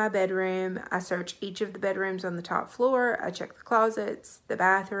walk out of my bedroom, I search each of the bedrooms on the top floor, I check the closets, the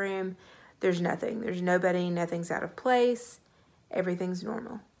bathroom. There's nothing. There's nobody, nothing's out of place. Everything's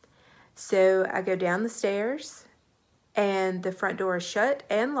normal. So I go down the stairs, and the front door is shut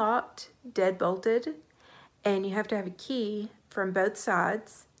and locked, dead bolted, and you have to have a key from both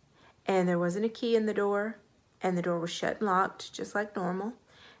sides, and there wasn't a key in the door, and the door was shut and locked just like normal.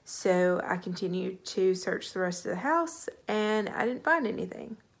 So I continued to search the rest of the house, and I didn't find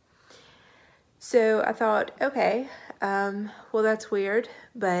anything. So I thought, okay, well, that's weird,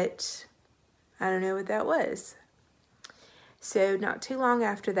 but I don't know what that was. So not too long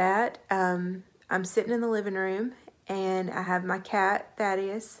after that, I'm sitting in the living room, and I have my cat,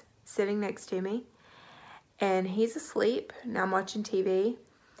 Thaddeus, sitting next to me, and he's asleep, and I'm watching TV,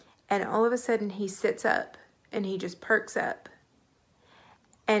 and all of a sudden he sits up, and he just perks up,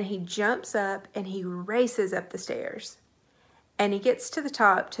 and he jumps up, and he races up the stairs, and he gets to the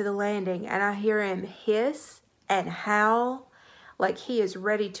top, to the landing, and I hear him hiss and howl like he is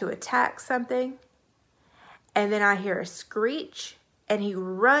ready to attack something. And then I hear a screech, and he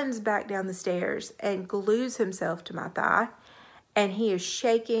runs back down the stairs and glues himself to my thigh, and he is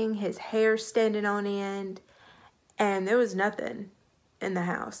shaking, his hair standing on end, and there was nothing in the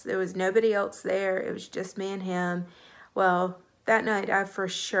house. There was nobody else there. It was just me and him. Well, that night I for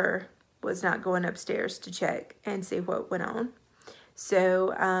sure was not going upstairs to check and see what went on.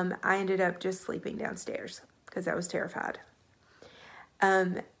 So I ended up just sleeping downstairs because I was terrified.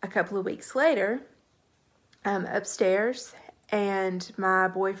 A couple of weeks later, I'm upstairs, and my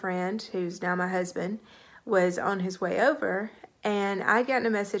boyfriend, who's now my husband, was on his way over, and I got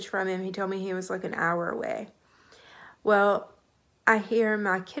a message from him. He told me he was like an hour away. Well, I hear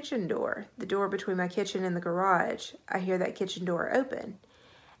my kitchen door, the door between my kitchen and the garage, I hear that kitchen door open,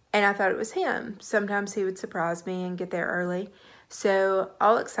 and I thought it was him. Sometimes he would surprise me and get there early. So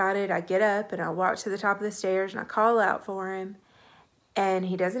all excited, I get up and I walk to the top of the stairs and I call out for him, and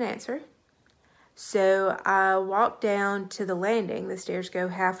he doesn't answer. So I walk down to the landing. The stairs go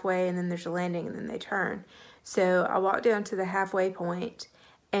halfway, and then there's a landing, and then they turn. So I walk down to the halfway point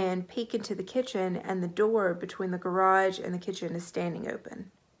and peek into the kitchen, and the door between the garage and the kitchen is standing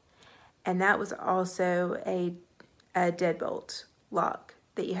open. And that was also a deadbolt lock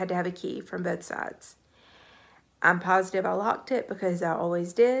that you had to have a key from both sides. I'm positive I locked it because I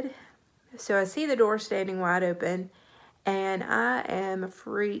always did. So I see the door standing wide open, and I am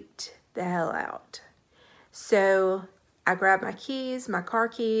freaked the hell out. So I grabbed my keys, my car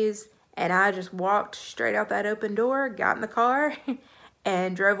keys, and I just walked straight out that open door, got in the car,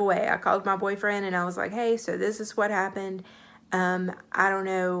 and drove away. I called my boyfriend, and I was like, hey, so this is what happened. I don't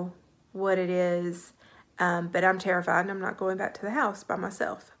know what it is, but I'm terrified, and I'm not going back to the house by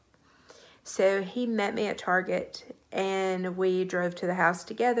myself. So he met me at Target, and we drove to the house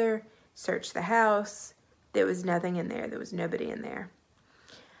together, searched the house. There was nothing in there. There was nobody in there.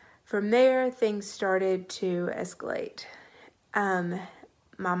 From there, things started to escalate.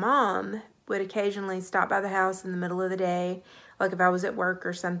 My mom would occasionally stop by the house in the middle of the day, like if I was at work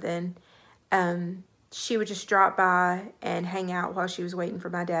or something. She would just drop by and hang out while she was waiting for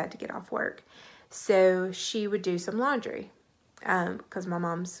my dad to get off work. So she would do some laundry, because my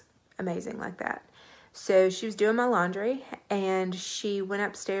mom's amazing like that. So she was doing my laundry, and she went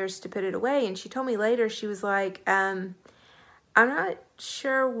upstairs to put it away, and she told me later, she was like, I'm not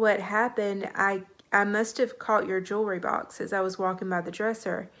sure what happened. I must have caught your jewelry box as I was walking by the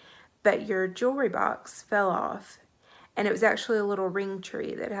dresser, but your jewelry box fell off. And it was actually a little ring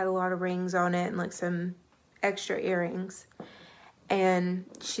tree that had a lot of rings on it and like some extra earrings. And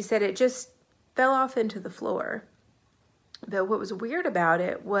she said it just fell off into the floor. But what was weird about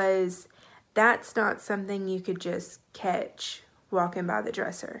it was that's not something you could just catch walking by the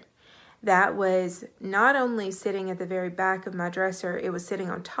dresser. That was not only sitting at the very back of my dresser, it was sitting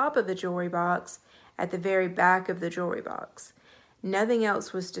on top of the jewelry box at the very back of the jewelry box. Nothing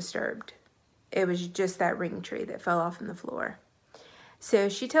else was disturbed. It was just that ring tree that fell off on the floor. So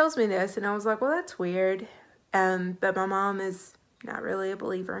she tells me this, and I was like, well, that's weird. But my mom is not really a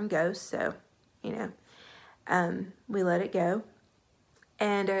believer in ghosts, so, we let it go.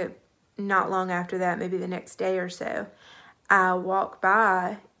 And not long after that, maybe the next day or so, I walk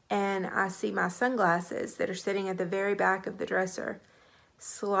by and I see my sunglasses that are sitting at the very back of the dresser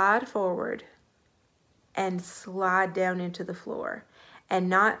slide forward and slide down into the floor. And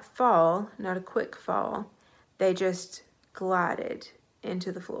not fall, not a quick fall. they just glided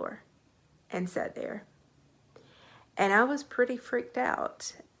into the floor and sat there. And I was pretty freaked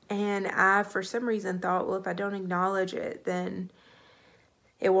out. And I, for some reason, thought, well, if I don't acknowledge it, then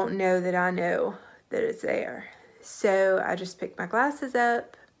it won't know that I know that it's there. So I just picked my glasses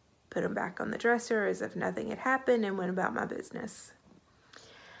up, put them back on the dresser as if nothing had happened, and went about my business.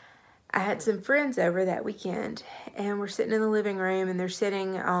 I had some friends over that weekend, and we're sitting in the living room, and they're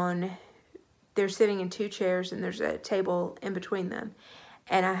sitting in two chairs, and there's a table in between them.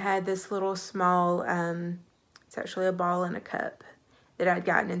 And I had this little small, it's actually a ball in a cup that I'd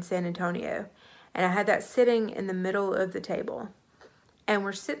gotten in San Antonio. And I had that sitting in the middle of the table. And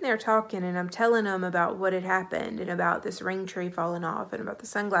we're sitting there talking, and I'm telling them about what had happened and about this ring tree falling off and about the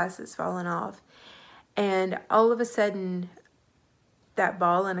sunglasses falling off. And all of a sudden, that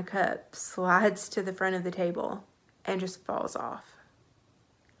ball in a cup slides to the front of the table and just falls off.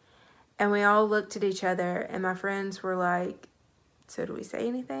 And we all looked at each other, and my friends were like, so do we say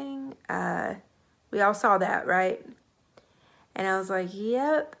anything? We all saw that, right? And I was like,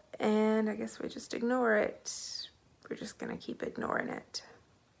 yep, and I guess we just ignore it. We're just going to keep ignoring it.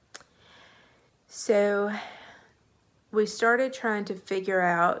 So we started trying to figure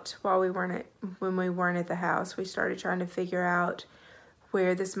out, when we weren't at the house, we started trying to figure out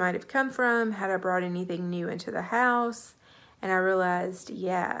where this might have come from, had I brought anything new into the house. And I realized,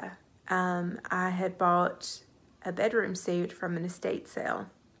 yeah, I had bought a bedroom suit from an estate sale.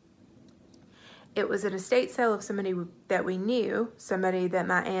 It was an estate sale of somebody that we knew, somebody that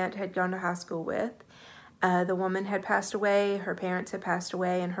my aunt had gone to high school with. The woman had passed away, her parents had passed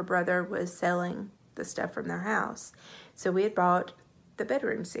away, and her brother was selling the stuff from their house. So we had bought the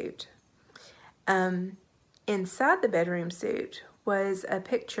bedroom suit. Inside the bedroom suit was a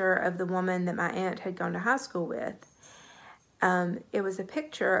picture of the woman that my aunt had gone to high school with. It was a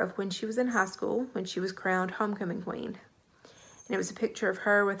picture of when she was in high school, when she was crowned homecoming queen. And it was a picture of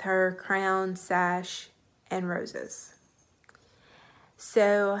her with her crown, sash, and roses.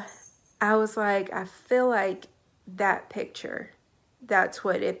 So I was like, I feel like that picture, that's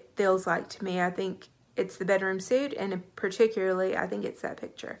what it feels like to me. I think it's the bedroom suit, and particularly, I think it's that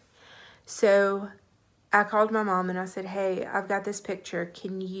picture. So I called my mom and I said, hey, I've got this picture.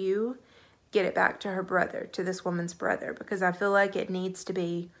 Can you get it back to her brother, to this woman's brother? Because I feel like it needs to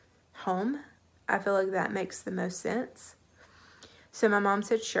be home. I feel like that makes the most sense. So my mom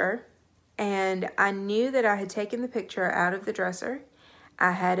said, sure. And I knew that I had taken the picture out of the dresser.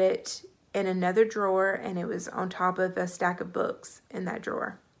 I had it in another drawer, and it was on top of a stack of books in that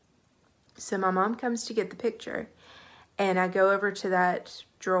drawer. So my mom comes to get the picture, and I go over to that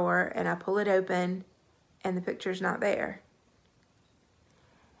drawer, and I pull it open, and the picture's not there.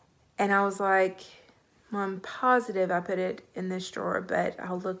 And I was like, well, I'm positive I put it in this drawer, but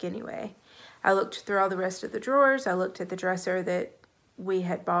I'll look anyway. I looked through all the rest of the drawers. I looked at the dresser that we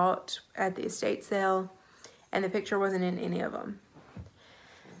had bought at the estate sale, and the picture wasn't in any of them.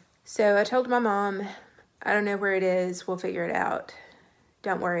 So I told my mom, I don't know where it is. We'll figure it out.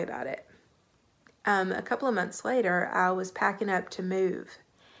 Don't worry about it. A couple of months later, I was packing up to move,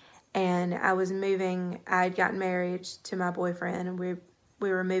 and I was moving. I had gotten married to my boyfriend, and we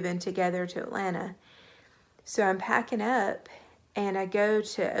were moving together to Atlanta. So I'm packing up, and I go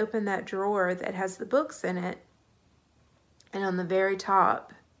to open that drawer that has the books in it, and on the very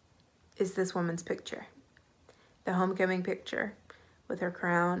top is this woman's picture, the homecoming picture with her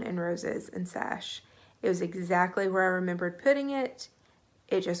crown and roses and sash. It was exactly where I remembered putting it.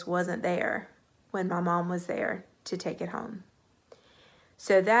 It just wasn't there when my mom was there to take it home.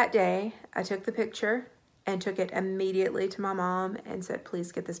 So that day, I took the picture and took it immediately to my mom and said,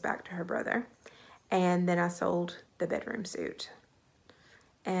 please get this back to her brother. And then I sold the bedroom suit.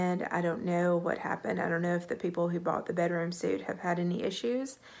 And I don't know what happened. I don't know if the people who bought the bedroom suit have had any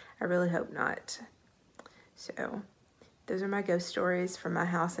issues. I really hope not. So those are my ghost stories from my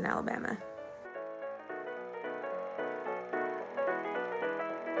house in Alabama.